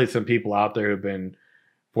 Apparently some people out there who've been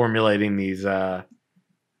formulating these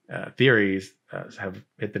theories have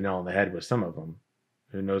hit the nail on the head with some of them.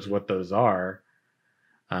 Who knows what those are?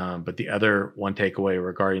 But the other one takeaway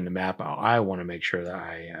regarding the map I want to make sure that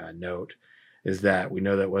I note is that we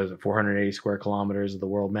know that was 480 square kilometers of the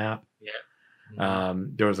world map. Yeah.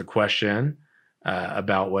 Mm-hmm. There was a question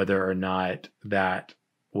about whether or not that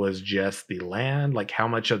was just the land, like how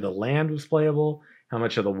much of the land was playable, how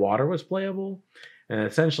much of the water was playable. And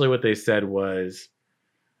essentially what they said was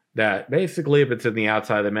that basically if it's in the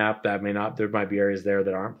outside of the map, there might be areas there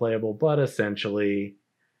that aren't playable, but essentially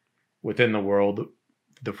within the world,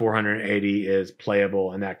 the 480 is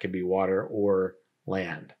playable, and that could be water or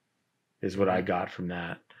land, is what I got from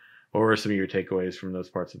that. What were some of your takeaways from those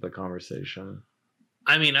parts of the conversation?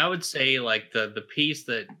 I mean, I would say like the piece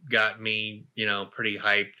that got me, pretty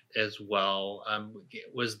hyped as well,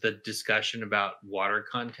 was the discussion about water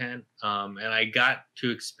content. And I got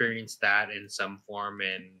to experience that in some form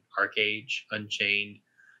in Arcade Unchained,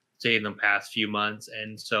 say in the past few months.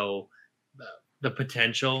 And so the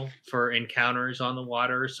potential for encounters on the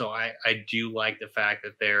water. So I do like the fact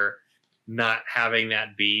that they're not having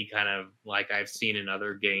that be kind of like I've seen in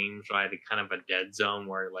other games, right? Kind of a dead zone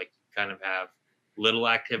where like you kind of have little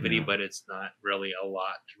activity, but it's not really a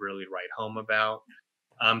lot to really write home about.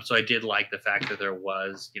 So I did like the fact that there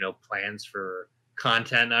was, plans for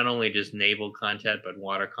content, not only just naval content, but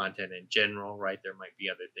water content in general, right? There might be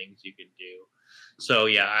other things you can do. So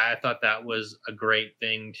yeah, I thought that was a great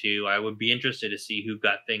thing too. I would be interested to see who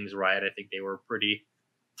got things right. I think they were pretty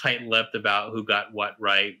tight-lipped about who got what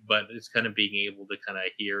right, but it's kind of being able to kind of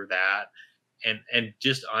hear that. And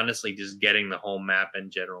just honestly, just getting the whole map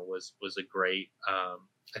in general was a great,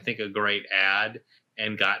 I think a great ad,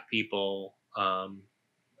 and got people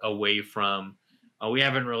away from, we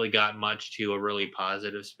haven't really got much to a really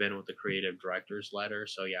positive spin with the creative director's letter.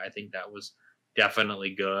 So yeah, I think that was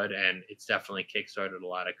definitely good, and it's definitely kickstarted a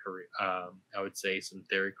lot of career, I would say some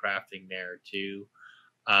theory crafting there too.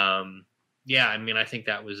 Yeah, I mean, I think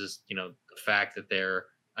that was just, the fact that they're,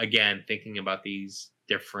 again, thinking about these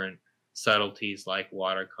different subtleties like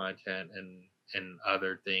water content and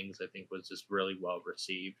other things, I think was just really well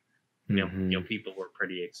received. People were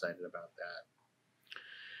pretty excited about that.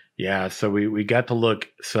 Yeah, so we got to look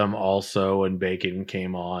some also, and Bacon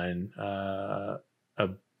came on.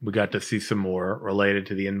 We got to see some more related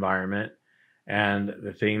to the environment. And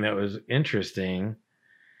the thing that was interesting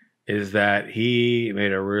is that he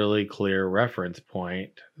made a really clear reference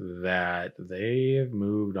point that they have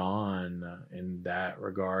moved on in that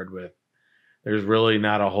regard. With there's really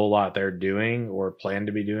not a whole lot they're doing or plan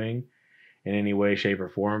to be doing in any way, shape, or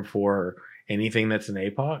form for anything that's an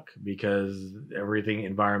APOC, because everything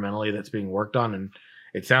environmentally that's being worked on, and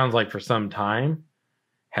it sounds like for some time,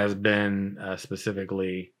 has been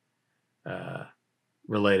specifically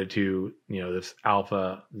related to this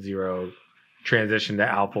Alpha Zero transition to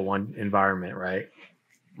Alpha 1 environment, right?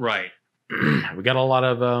 Right. We got a lot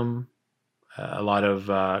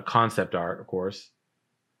of concept art, of course,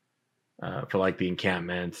 for like the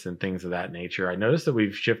encampments and things of that nature. I noticed that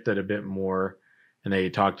we've shifted a bit more, and they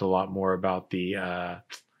talked a lot more about the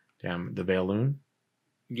Valoon.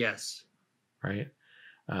 Yes. Right.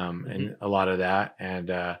 And a lot of that,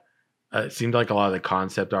 and it seemed like a lot of the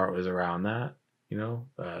concept art was around that.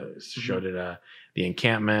 Showed it the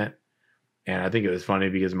encampment, and I think it was funny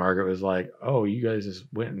because Margaret was like, "Oh, you guys just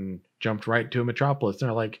went and jumped right to a metropolis." And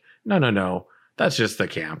they're like, "No, no, no, that's just the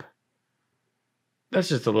camp. That's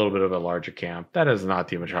just a little bit of a larger camp. That is not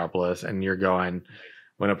the metropolis." And you're going,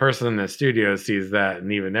 when a person in the studio sees that,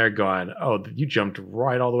 and even they're going, "Oh, you jumped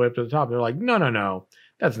right all the way up to the top." They're like, "No, no, no,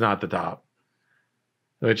 that's not the top,"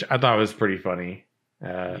 which I thought was pretty funny.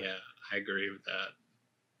 Yeah, I agree with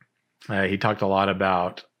that. He talked a lot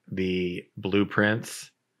about the blueprints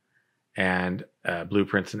and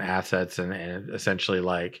assets and essentially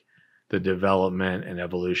like the development and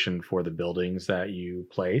evolution for the buildings that you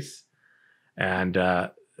place. And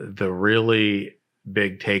the really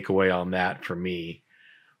big takeaway on that for me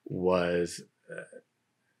was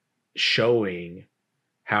showing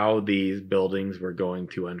how these buildings were going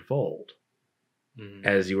to unfold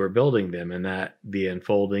as you were building them, and that the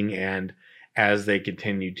unfolding and as they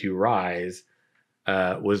continued to rise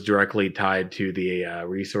was directly tied to the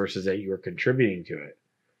resources that you were contributing to it.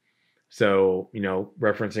 So,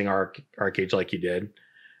 referencing ArcAge like you did,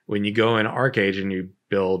 when you go in ArcAge and you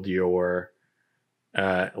build your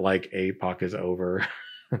like APOC is over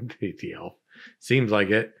DTL, seems like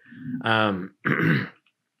it. But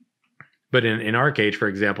in ArcAge, for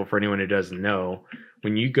example, for anyone who doesn't know,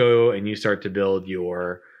 when you go and you start to build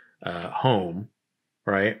your home,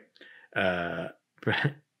 right?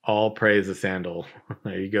 All praise the sandal.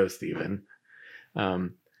 There you go, Stephen. But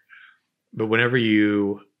whenever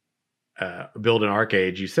you build an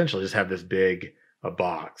ArcAge, you essentially just have this big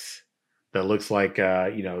box that looks like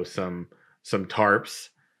some tarps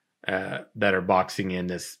that are boxing in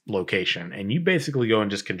this location, and you basically go and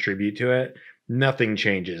just contribute to it. Nothing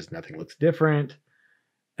changes, nothing looks different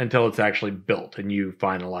until it's actually built, and you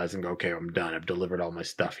finalize and go, "Okay, I'm done. I've delivered all my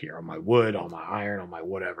stuff here, all my wood, all my iron, all my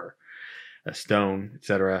whatever, a stone,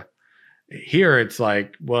 etc." Here it's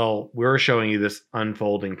like, well, we're showing you this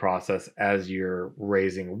unfolding process as you're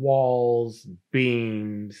raising walls,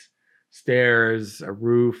 beams, stairs, a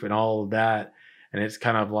roof, and all of that. And it's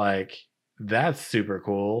kind of like, that's super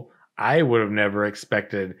cool. I would have never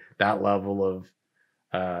expected that level of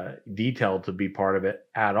detail to be part of it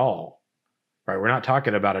at all. Right? We're not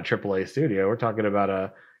talking about a AAA studio. We're talking about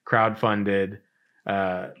a crowdfunded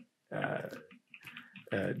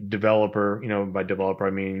developer. By developer, I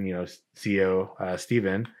mean, CEO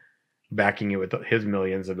Steven backing it with his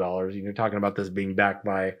millions of dollars. You're talking about this being backed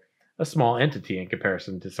by a small entity in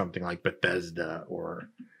comparison to something like Bethesda or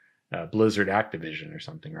Blizzard Activision or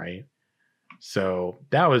something, right? So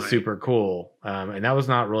that was super cool. And that was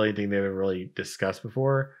not really anything they would really discussed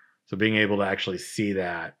before. So being able to actually see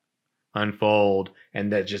that unfold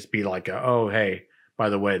and that just be like, oh, hey, by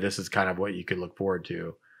the way, this is kind of what you could look forward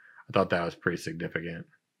to. I thought that was pretty significant.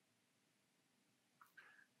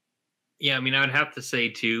 Yeah, I mean, I'd have to say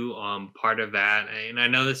too, part of that, and I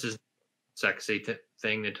know this is sexy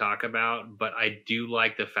thing to talk about, but I do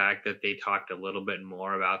like the fact that they talked a little bit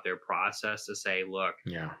more about their process to say, look,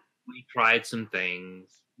 yeah, we tried some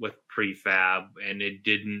things with prefab and it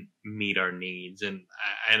didn't meet our needs, and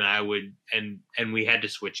we had to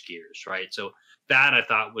switch gears, right? So that I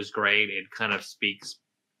thought was great. It kind of speaks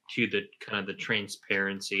to the kind of the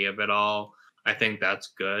transparency of it all. I think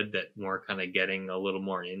that's good that we're kind of getting a little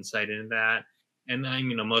more insight into that. And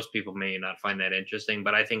most people may not find that interesting,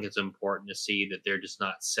 but I think it's important to see that they're just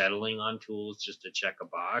not settling on tools just to check a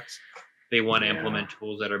box. They want to implement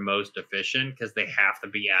tools that are most efficient because they have to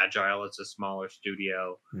be agile. It's a smaller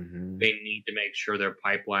studio. Mm-hmm. They need to make sure their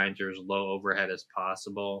pipelines are as low overhead as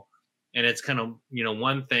possible. And it's kind of,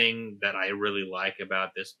 one thing that I really like about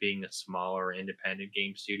this being a smaller independent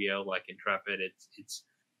game studio like Intrepid, it's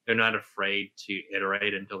they're not afraid to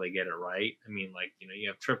iterate until they get it right. I mean, like, you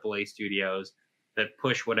have AAA studios that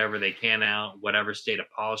push whatever they can out, whatever state of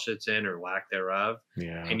polish it's in or lack thereof.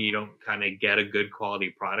 Yeah. And you don't kind of get a good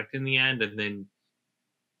quality product in the end. And then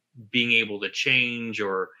being able to change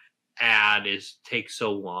or add takes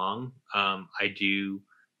so long. I do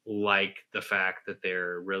like the fact that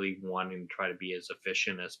they're really wanting to try to be as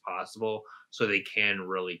efficient as possible so they can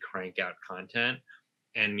really crank out content.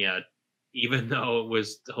 And yeah, even though it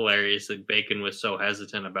was hilarious that Bacon was so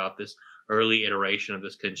hesitant about this early iteration of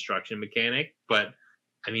this construction mechanic, but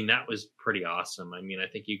I mean, that was pretty awesome. I mean, I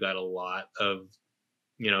think you got a lot of,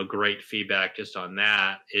 great feedback just on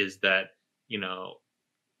that, is that,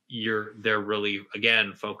 they're really,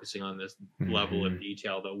 again, focusing on this level of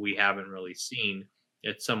detail that we haven't really seen.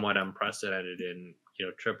 It's somewhat unprecedented in,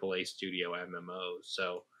 AAA studio MMOs.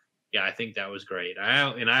 So yeah, I think that was great.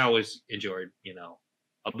 I always enjoyed,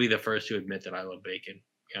 I'll be the first to admit that I love Bacon.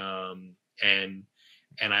 And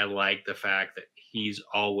and I like the fact that he's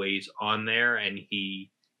always on there, and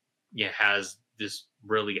he has this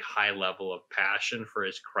really high level of passion for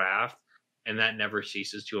his craft, and that never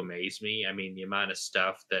ceases to amaze me. I mean, the amount of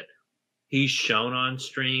stuff that he's shown on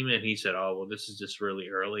stream, and he said, "Oh, well, this is just really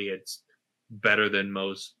early. It's better than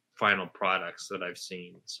most final products that I've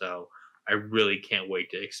seen." So I really can't wait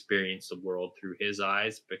to experience the world through his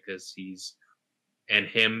eyes, because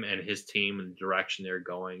him and his team and the direction they're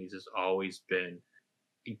going, he's just always been,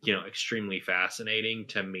 extremely fascinating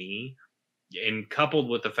to me. And coupled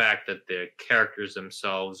with the fact that the characters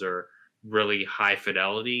themselves are really high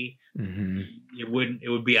fidelity, Mm-hmm. it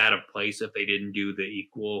would be out of place if they didn't do the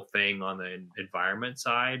equal thing on the environment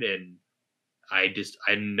side. And I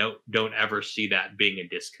don't ever see that being a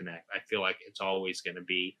disconnect. I feel like it's always going to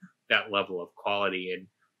be that level of quality.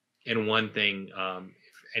 And one thing,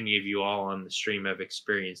 if any of you all on the stream have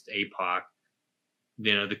experienced APOC,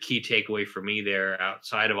 the key takeaway for me there,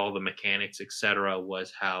 outside of all the mechanics, etc.,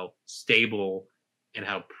 was how stable and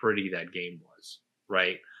how pretty that game was,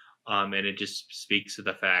 right? And it just speaks to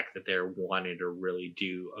the fact that they're wanting to really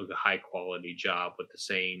do a high quality job with the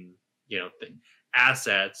same,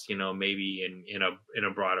 assets, maybe in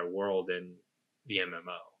a broader world in the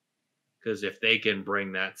MMO. Because if they can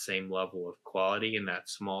bring that same level of quality in that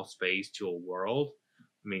small space to a world,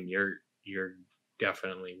 I mean, you're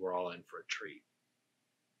definitely, we're all in for a treat.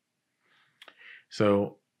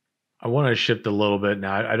 So I want to shift a little bit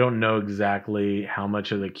now. I don't know exactly how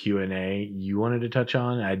much of the Q&A you wanted to touch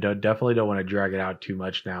on. I definitely don't want to drag it out too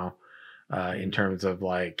much now, in terms of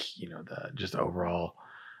like, the just overall,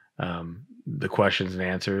 the questions and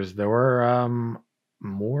answers. There were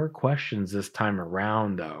more questions this time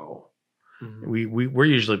around, though. Mm-hmm. We're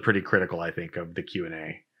usually pretty critical, I think, of the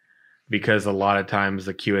Q&A, because a lot of times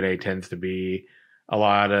the Q&A tends to be a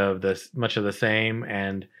lot of much of the same,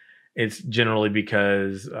 and it's generally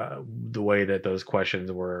because the way that those questions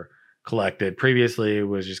were collected previously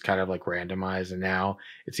was just kind of like randomized, and now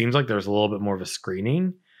it seems like there's a little bit more of a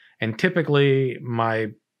screening. And typically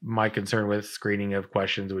my concern with screening of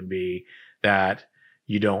questions would be that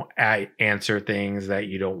you don't answer things that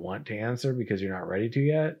you don't want to answer because you're not ready to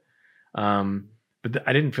yet. But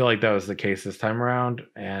I didn't feel like that was the case this time around,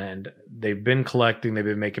 and they've been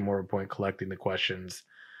making more of a point collecting the questions,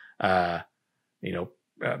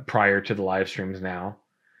 prior to the live streams now.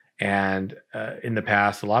 And in the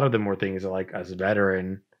past, a lot of them were things that, like, us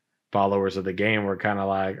veteran followers of the game were kind of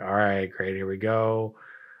like, all right, great, here we go.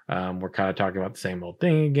 We're kind of talking about the same old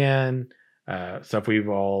thing again. Stuff we've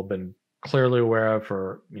all been clearly aware of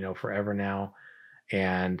for, forever now.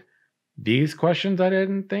 And these questions I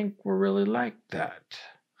didn't think were really like that.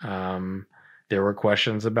 There were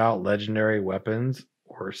questions about legendary weapons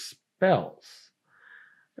or spells.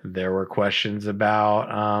 There were questions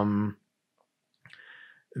about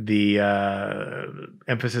the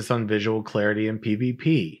emphasis on visual clarity in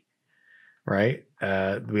PvP, right?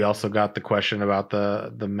 We also got the question about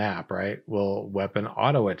the map, right? Will weapon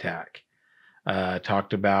auto attack?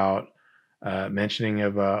 Talked about mentioning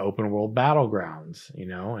of open world battlegrounds,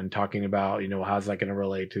 and talking about, how's that going to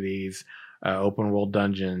relate to these open world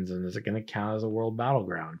dungeons, and is it going to count as a world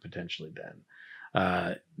battleground potentially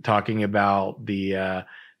then? Talking about the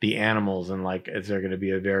animals, and like, is there going to be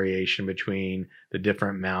a variation between the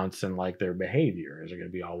different mounts and like their behavior? Is it going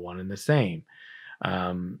to be all one and the same?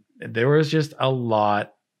 There was just a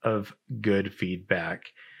lot of good feedback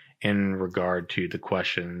in regard to the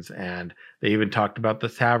questions, and they even talked about the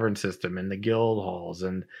tavern system and the guild halls,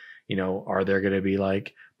 and are there going to be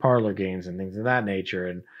like parlor games and things of that nature?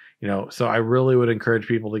 And so I really would encourage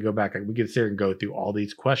people to go back. We could sit here and go through all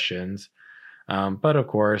these questions, but of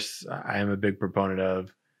course I am a big proponent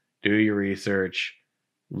of do your research,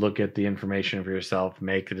 look at the information for yourself,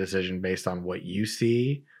 make a decision based on what you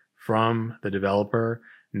see from the developer,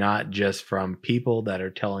 not just from people that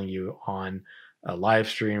are telling you on a live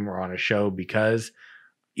stream or on a show, because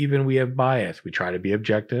even we have bias. We try to be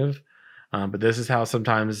objective, but this is how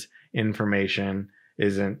sometimes information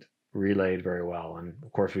isn't relayed very well. And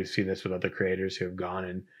of course, we've seen this with other creators who have gone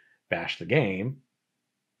and bashed the game,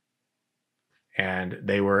 and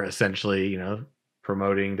they were essentially,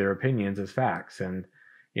 promoting their opinions as facts. And,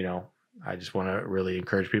 I just want to really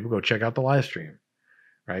encourage people, go check out the live stream,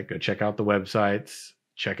 right? Go check out the websites,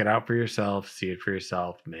 check it out for yourself, see it for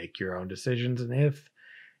yourself, make your own decisions. And if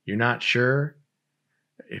you're not sure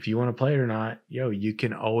if you want to play it or not, you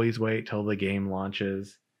can always wait till the game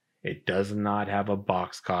launches. It does not have a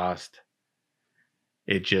box cost.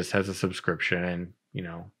 It just has a subscription, and,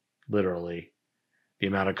 literally the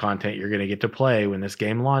amount of content you're going to get to play when this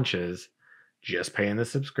game launches, just paying the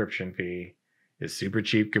subscription fee, is super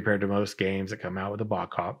cheap compared to most games that come out with a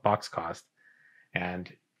box cost.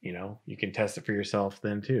 And, you know, you can test it for yourself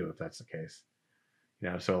then too, if that's the case. You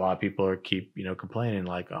know, so a lot of people are keep, you know, complaining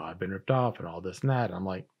like, oh, I've been ripped off and all this and that. And I'm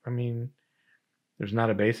like, I mean, there's not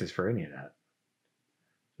a basis for any of that.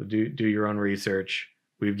 So do your own research.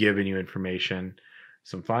 We've given you information.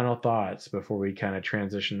 Some final thoughts before we kind of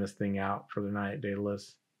transition this thing out for the night,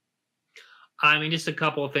 Daedalus. I mean, just a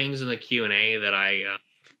couple of things in the Q&A that I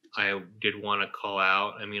did want to call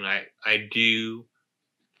out. I mean, I do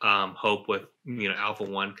hope with, you know, Alpha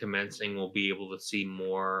 1 commencing, we'll be able to see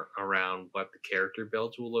more around what the character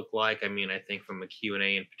builds will look like. I mean, I think from a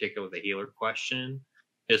Q&A in particular, the healer question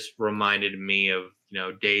just reminded me of, you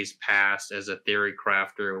know, days past as a theory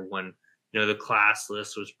crafter when, you know, the class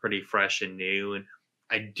list was pretty fresh and new. And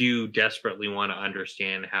I do desperately want to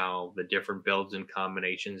understand how the different builds and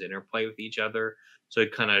combinations interplay with each other. So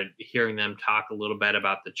kind of hearing them talk a little bit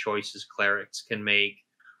about the choices clerics can make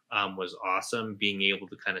was awesome. Being able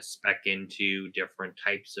to kind of spec into different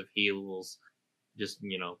types of heals just,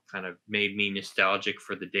 you know, kind of made me nostalgic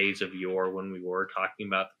for the days of yore when we were talking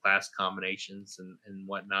about the class combinations and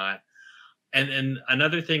whatnot. And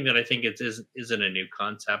another thing that I think isn't a new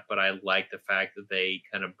concept, but I like the fact that they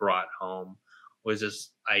kind of brought home was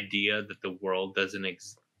this idea that the world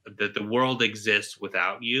that the world exists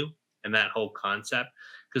without you, and that whole concept.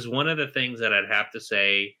 Because one of the things that I'd have to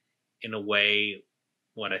say, in a way,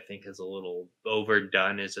 what I think is a little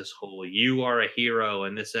overdone is this whole you are a hero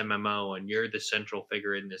in this MMO and you're the central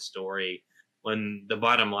figure in this story. When the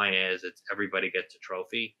bottom line is, it's everybody gets a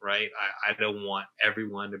trophy, right? I don't want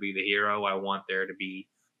everyone to be the hero. I want there to be,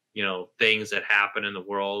 you know, things that happen in the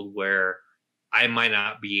world where I might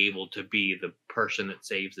not be able to be the person that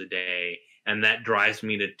saves the day. And that drives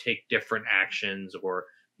me to take different actions or,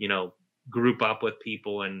 you know, group up with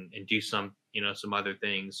people and do some, you know, some other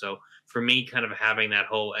things. So for me, kind of having that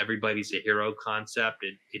whole everybody's a hero concept,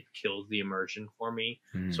 it kills the immersion for me.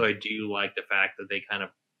 So I do like the fact that they kind of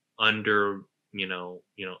under, you know,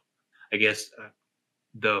 I guess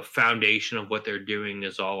the foundation of what they're doing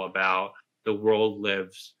is all about the world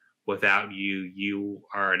lives without you. You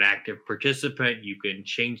are an active participant. You can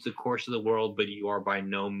change the course of the world, but you are by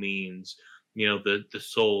no means, you know, the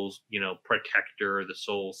soul's, you know, protector, the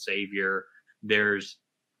soul savior. There's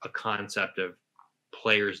a concept of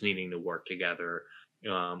players needing to work together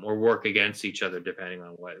or work against each other, depending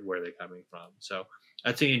on where they're coming from. So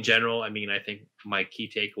I'd say in general, I mean, I think my key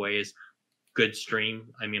takeaway is good stream.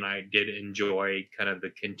 I mean, I did enjoy kind of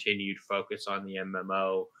the continued focus on the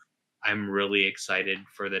MMO. I'm really excited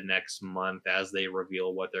for the next month as they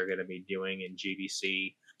reveal what they're going to be doing in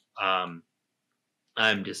GDC.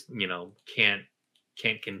 I'm just, you know, can't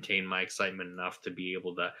contain my excitement enough to be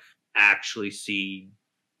able to actually see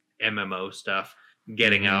MMO stuff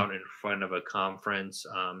getting out in front of a conference.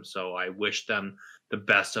 So I wish them the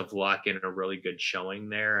best of luck and a really good showing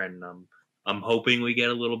there. And I'm hoping we get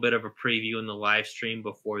a little bit of a preview in the live stream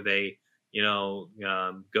before they, you know,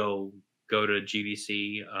 go to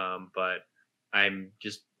GDC. But I'm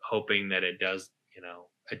just hoping that it does, you know,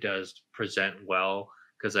 it does present well,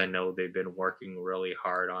 because I know they've been working really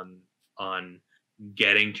hard on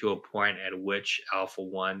getting to a point at which Alpha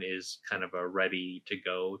 1 is kind of a ready to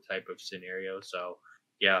go type of scenario. So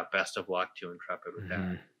yeah, best of luck to Intrepid with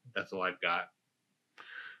that. That's all I've got.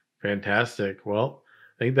 Fantastic. Well,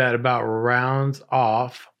 I think that about rounds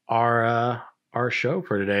off our show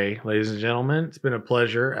for today, ladies and gentlemen. It's been a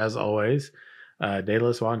pleasure as always.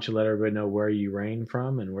 Daedalus, why don't you let everybody know where you reign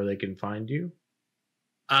from and where they can find you?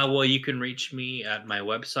 Well, you can reach me at my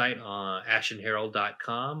website on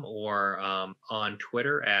ashenherald.com or on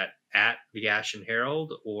Twitter at the Ashen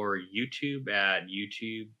Herald or YouTube at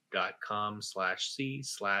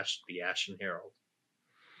youtube.com/c/the Ashen Herald.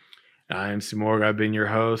 I'm Simorg. I've been your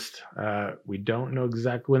host. We don't know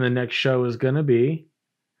exactly when the next show is going to be,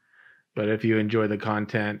 but if you enjoy the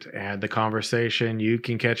content and the conversation, you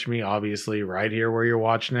can catch me obviously right here where you're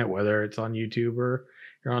watching it, whether it's on YouTube or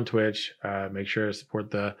you're on Twitch. Make sure to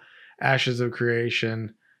support the Ashes of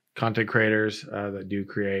Creation content creators that do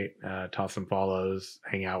create. Toss some follows,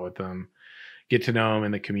 hang out with them, get to know them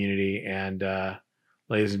in the community. And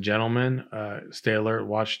ladies and gentlemen, stay alert,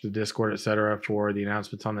 watch the Discord, etc. for the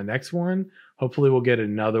announcements on the next one. Hopefully we'll get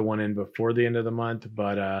another one in before the end of the month.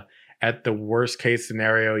 But at the worst case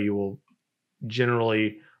scenario, you will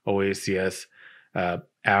generally always see us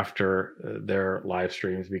after their live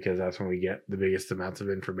streams, because that's when we get the biggest amounts of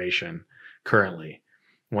information currently.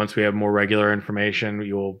 Once we have more regular information,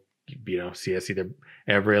 you'll see us either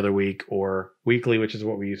every other week or weekly, which is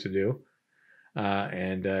what we used to do.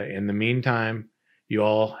 And in the meantime, You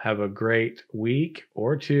all have a great week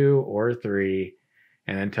or 2 or 3.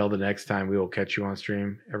 And until the next time, we will catch you on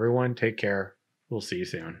stream. Everyone, take care. We'll see you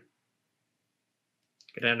soon.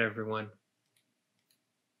 Good night, everyone.